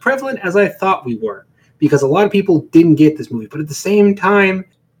not as prevalent as I thought we were, because a lot of people didn't get this movie. But at the same time,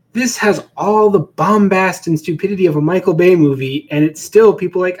 this has all the bombast and stupidity of a Michael Bay movie, and it's still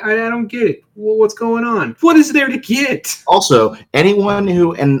people I don't get it. Well, what's going on? What is there to get? Also, anyone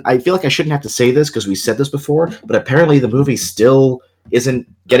who, and I feel like I shouldn't have to say this because we said this before, but apparently the movie still isn't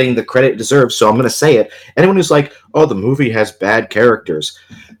getting the credit it deserves, so I'm going to say it. Anyone who's oh, the movie has bad characters.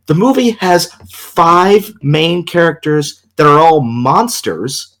 The movie has 5 main characters that are all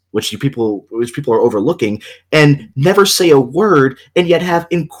monsters, which people are overlooking, and never say a word, and yet have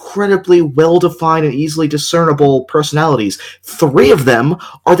incredibly well-defined and easily discernible personalities. 3 of them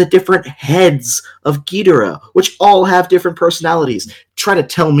are the different heads of Ghidorah, which all have different personalities. Try to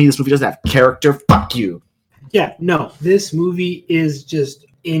tell me this movie doesn't have character? Fuck you. Yeah, no, this movie is just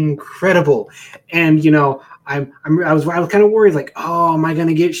incredible. And, I was kind of worried, oh, am I going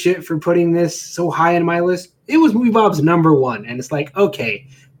to get shit for putting this so high on my list? It was Movie Bob's number 1, and it's okay,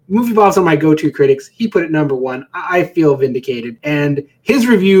 Movie Bob's on my go-to critics. He put it number 1. I feel vindicated. And his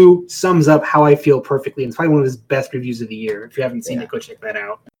review sums up how I feel perfectly. And it's probably one of his best reviews of the year. If you haven't seen it, go check that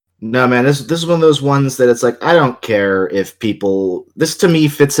out. No, man, this is one of those ones that it's I don't care if people... This, to me,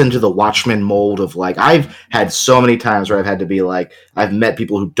 fits into the Watchmen mold of, I've had so many times where I've had to be I've met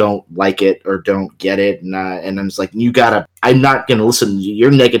people who don't like it or don't get it, and I'm just you gotta... I'm not gonna listen to your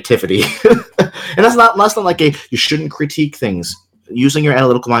negativity. And that's not you shouldn't critique things. Using your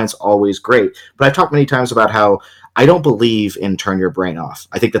analytical mind is always great. But I've talked many times about how I don't believe in turn your brain off.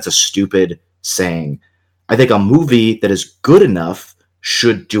 I think that's a stupid saying. I think a movie that is good enough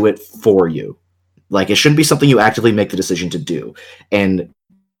should do it for you. Like, it shouldn't be something you actively make the decision to do. And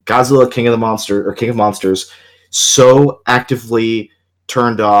Godzilla King of Monsters so actively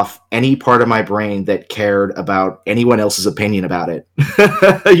turned off any part of my brain that cared about anyone else's opinion about it.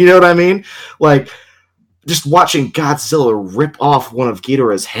 You know what I mean? Like, just watching Godzilla rip off one of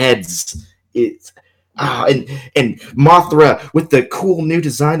Ghidorah's heads, and Mothra with the cool new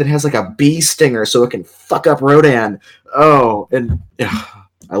design that has like a bee stinger so it can fuck up Rodan. Oh, and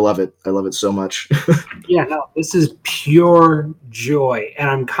I love it. I love it so much. Yeah, no, this is pure joy. And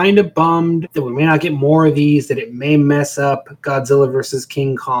I'm kind of bummed that we may not get more of these, that it may mess up Godzilla versus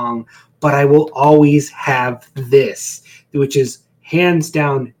King Kong, but I will always have this, which is hands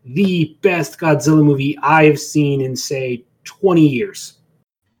down the best Godzilla movie I've seen in, say, 20 years.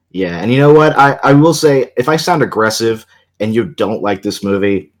 Yeah, and you know what? I will say, if I sound aggressive and you don't like this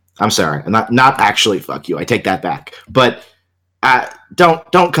movie, I'm sorry. I'm not actually fuck you. I take that back. But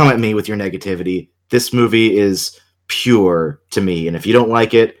don't come at me with your negativity. This movie is pure to me, and if you don't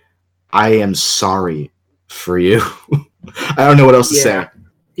like it, I am sorry for you. I don't know what else to say.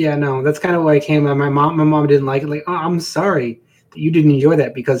 Yeah, no, that's kind of why I came out. My mom didn't like it. Like, oh, I'm sorry that you didn't enjoy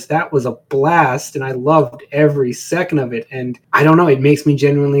that, because that was a blast, and I loved every second of it. And I don't know, it makes me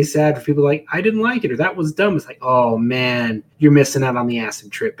genuinely sad for people like, I didn't like it, or that was dumb. It's like, oh man, you're missing out on the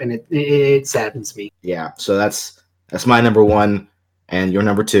acid trip, and it saddens me. Yeah, so that's my number one, and your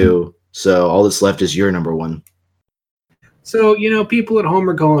number two. So all that's left is your number one. So, people at home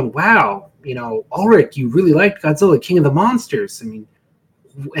are going, wow, Ulrich, you really liked Godzilla King of the Monsters. I mean,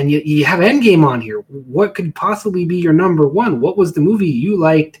 and you have Endgame on here. What could possibly be your number one? What was the movie you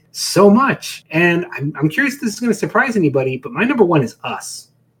liked so much? And I'm curious if this is going to surprise anybody, but my number one is Us.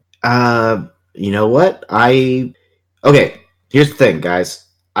 You know what? Okay, here's the thing, guys.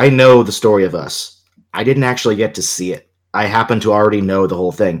 I know the story of Us. I didn't actually get to see it. I happen to already know the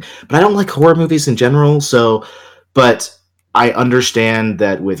whole thing. But I don't like horror movies in general, but I understand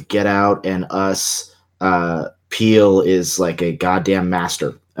that with Get Out and Us, Peele is like a goddamn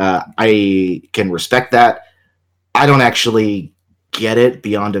master. I can respect that. I don't actually get it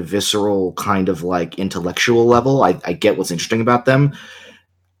beyond a visceral kind of like intellectual level. I get what's interesting about them.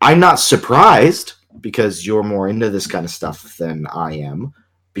 I'm not surprised, because you're more into this kind of stuff than I am.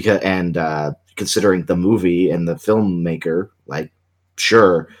 Considering the movie and the filmmaker, like,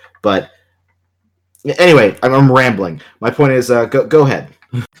 sure. But anyway, I'm rambling. My point is, go ahead.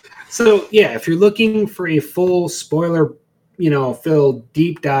 So, yeah, if you're looking for a full spoiler, filled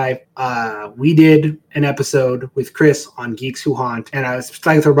deep dive, we did an episode with Chris on Geeks Who Haunt, and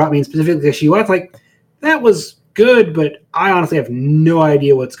Stagatha brought me in specifically because she was like, that was good, but I honestly have no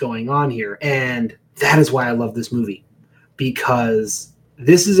idea what's going on here. And that is why I love this movie, because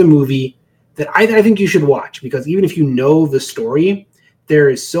this is a movie that I think you should watch, because even if you know the story, there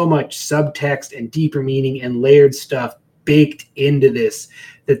is so much subtext and deeper meaning and layered stuff baked into this,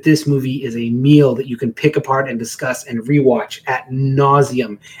 that this movie is a meal that you can pick apart and discuss and rewatch at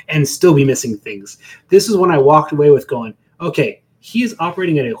nauseum and still be missing things. This is when I walked away with going, okay, he is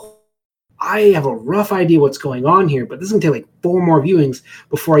operating at I have a rough idea what's going on here, but this is going to take like 4 more viewings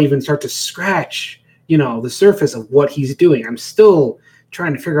before I even start to scratch, the surface of what he's doing. I'm still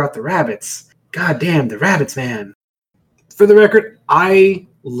trying to figure out the rabbits. God damn, the rabbits, man. For the record, I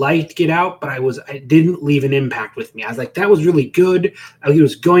liked Get Out, but it didn't leave an impact with me. I was like, that was really good. I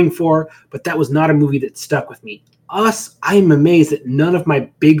was going for, but that was not a movie that stuck with me. Us, I'm amazed that none of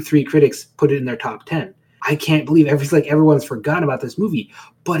my big 3 critics put it in their top 10. I can't believe everyone's forgotten about this movie,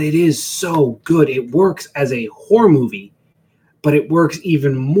 but it is so good. It works as a horror movie, but it works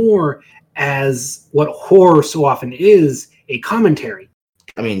even more as what horror so often is, a commentary.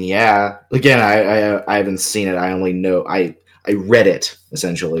 I mean, yeah. Again, I haven't seen it. I only know I read it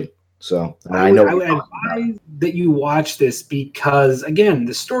essentially. So I know. I would advise that you watch this because, again,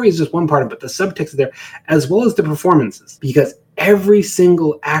 the story is just one part of it, but the subtext is there, as well as the performances, because every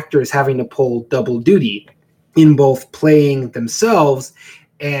single actor is having to pull double duty in both playing themselves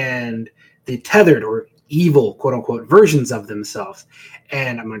and the tethered or evil, quote unquote, versions of themselves.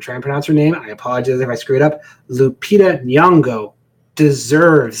 And I'm going to try and pronounce her name. I apologize if I screw it up. Lupita Nyong'o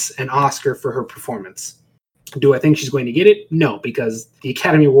deserves an Oscar for her performance. Do I think she's going to get it? No, because the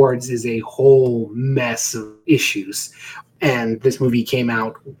Academy Awards is a whole mess of issues. And this movie came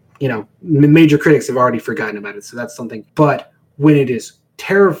out, major critics have already forgotten about it. So that's something. But when it is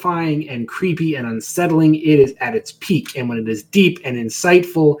terrifying and creepy and unsettling, it is at its peak. And when it is deep and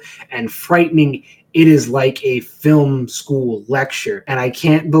insightful and frightening, it is like a film school lecture. And I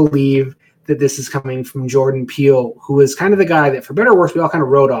can't believe that this is coming from Jordan Peele, who is kind of the guy that, for better or worse, we all kind of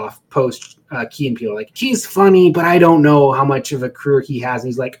wrote off post Key and Peele. Like, he's funny, but I don't know how much of a career he has. And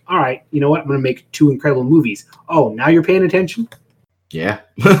he's like, all right, you know what? I'm going to make 2 incredible movies. Oh, now you're paying attention? Yeah.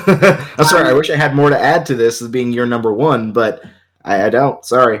 I'm sorry. I wish I had more to add to this as being your number one, but I don't.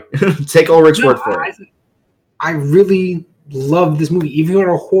 Sorry. Take Ulrich's word for it. I really love this movie. Even if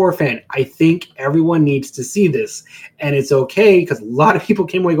you're a horror fan, I think everyone needs to see this. And it's okay, because a lot of people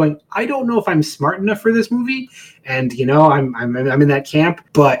came away going, I don't know if I'm smart enough for this movie. And, you know, I'm in that camp.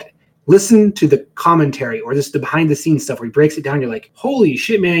 But listen to the commentary or just the behind the scenes stuff where he breaks it down. You're like, holy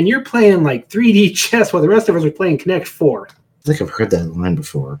shit, man, you're playing like 3D chess while the rest of us are playing Connect 4. I think I've heard that line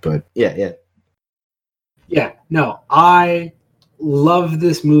before, but yeah. Yeah, no, I love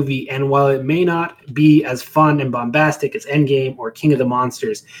this movie, and while it may not be as fun and bombastic as Endgame or King of the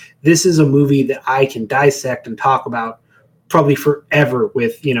Monsters, this is a movie that I can dissect and talk about probably forever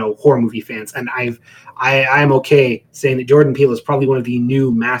with, you know, horror movie fans. And I'm okay saying that Jordan Peele is probably one of the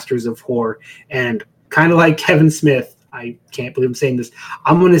new masters of horror, and kind of like Kevin Smith, I can't believe I'm saying this,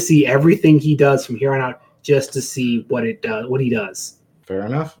 I'm going to see everything he does from here on out just to see what he does. Fair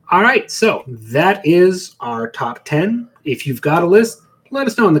enough. All right, so that is our top 10. If you've got a list, let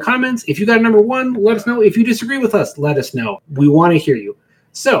us know in the comments. If you got a number 1, let us know. If you disagree with us, let us know. We want to hear you.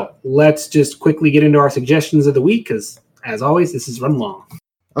 So let's just quickly get into our suggestions of the week, because, as always, this is run long.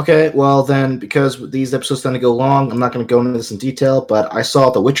 Okay, well then, because these episodes tend to go long, I'm not going to go into this in detail, but I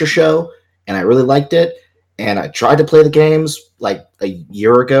saw The Witcher show, and I really liked it, and I tried to play the games like a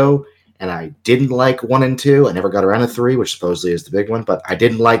year ago, and I didn't like 1 and 2. I never got around to 3, which supposedly is the big one, but I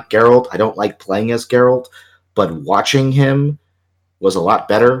didn't like Geralt. I don't like playing as Geralt, but watching him was a lot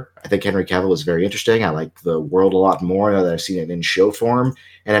better. I think Henry Cavill was very interesting. I like the world a lot more now that I've seen it in show form,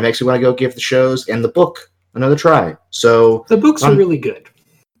 and it makes me want to go give the shows and the book another try. So the books are really good.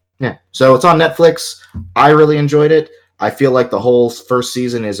 Yeah, so it's on Netflix. I really enjoyed it. I feel like the whole first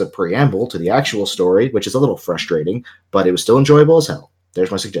season is a preamble to the actual story, which is a little frustrating, but it was still enjoyable as hell.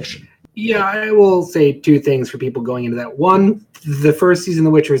 There's my suggestion. Yeah, I will say 2 things for people going into that. 1, the first season of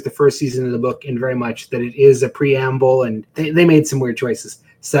The Witcher is the first season of the book, and very much that it is a preamble, and they made some weird choices.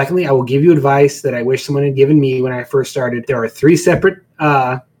 Secondly, I will give you advice that I wish someone had given me when I first started. There are 3 separate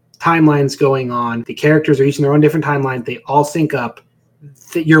timelines going on. The characters are each in their own different timeline. They all sync up.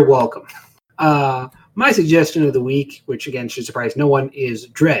 You're welcome. My suggestion of the week, which again should surprise no one, is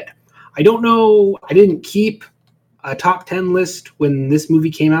Dredd. I don't know. I didn't keep a top 10 list when this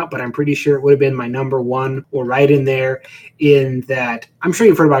movie came out, but I'm pretty sure it would have been my number 1 or right in there, in that I'm sure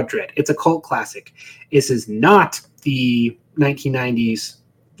you've heard about Dredd. It's a cult classic. This is not the 1990s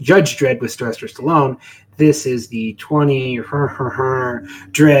Judge Dredd with Sylvester Stallone. This is the 20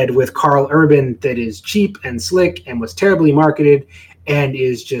 Dredd with Carl Urban that is cheap and slick and was terribly marketed and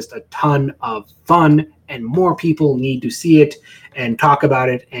is just a ton of fun, and more people need to see it and talk about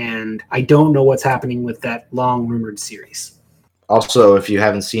it, and I don't know what's happening with that long-rumored series. Also, if you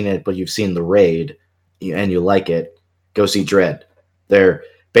haven't seen it, but you've seen The Raid, and you like it, go see Dredd. They're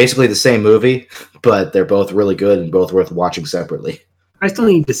basically the same movie, but they're both really good and both worth watching separately. I still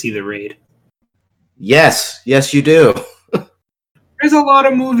need to see The Raid. Yes, you do. There's a lot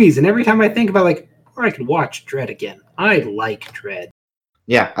of movies, and every time I think about, like, or I could watch Dredd again. I like Dredd.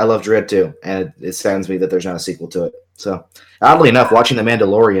 Yeah, I love Dredd too, and it saddens me that there's not a sequel to it. So, oddly enough, watching The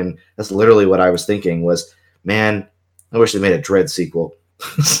Mandalorian, that's literally what I was thinking was, man, I wish they made a Dredd sequel.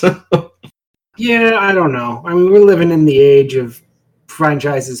 Yeah, I don't know. I mean, we're living in the age of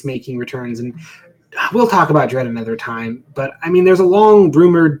franchises making returns, and we'll talk about Dredd another time. But, I mean, there's a long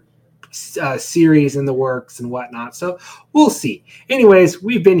rumored series in the works and whatnot, so we'll see. Anyways,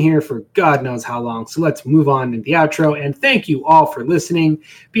 we've been here for God knows how long, so let's move on to the outro, and thank you all for listening.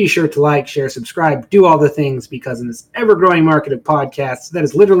 Be sure to like, share, subscribe, do all the things, because in this ever-growing market of podcasts, that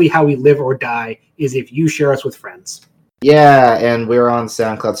is literally how we live or die, is if you share us with friends. Yeah, and we're on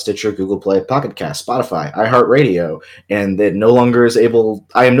SoundCloud, Stitcher, Google Play, Pocket Cast, Spotify, iHeartRadio, and I am no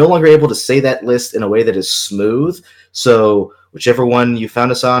longer able to say that list in a way that is smooth, so whichever one you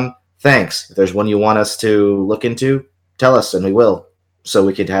found us on, thanks. If there's one you want us to look into, tell us, and we will. So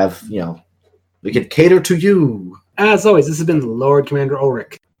we could have, we could cater to you. As always, this has been Lord Commander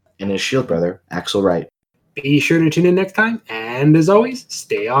Ulrich. And his shield brother, Axel Wright. Be sure to tune in next time, and as always,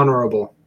 stay honorable.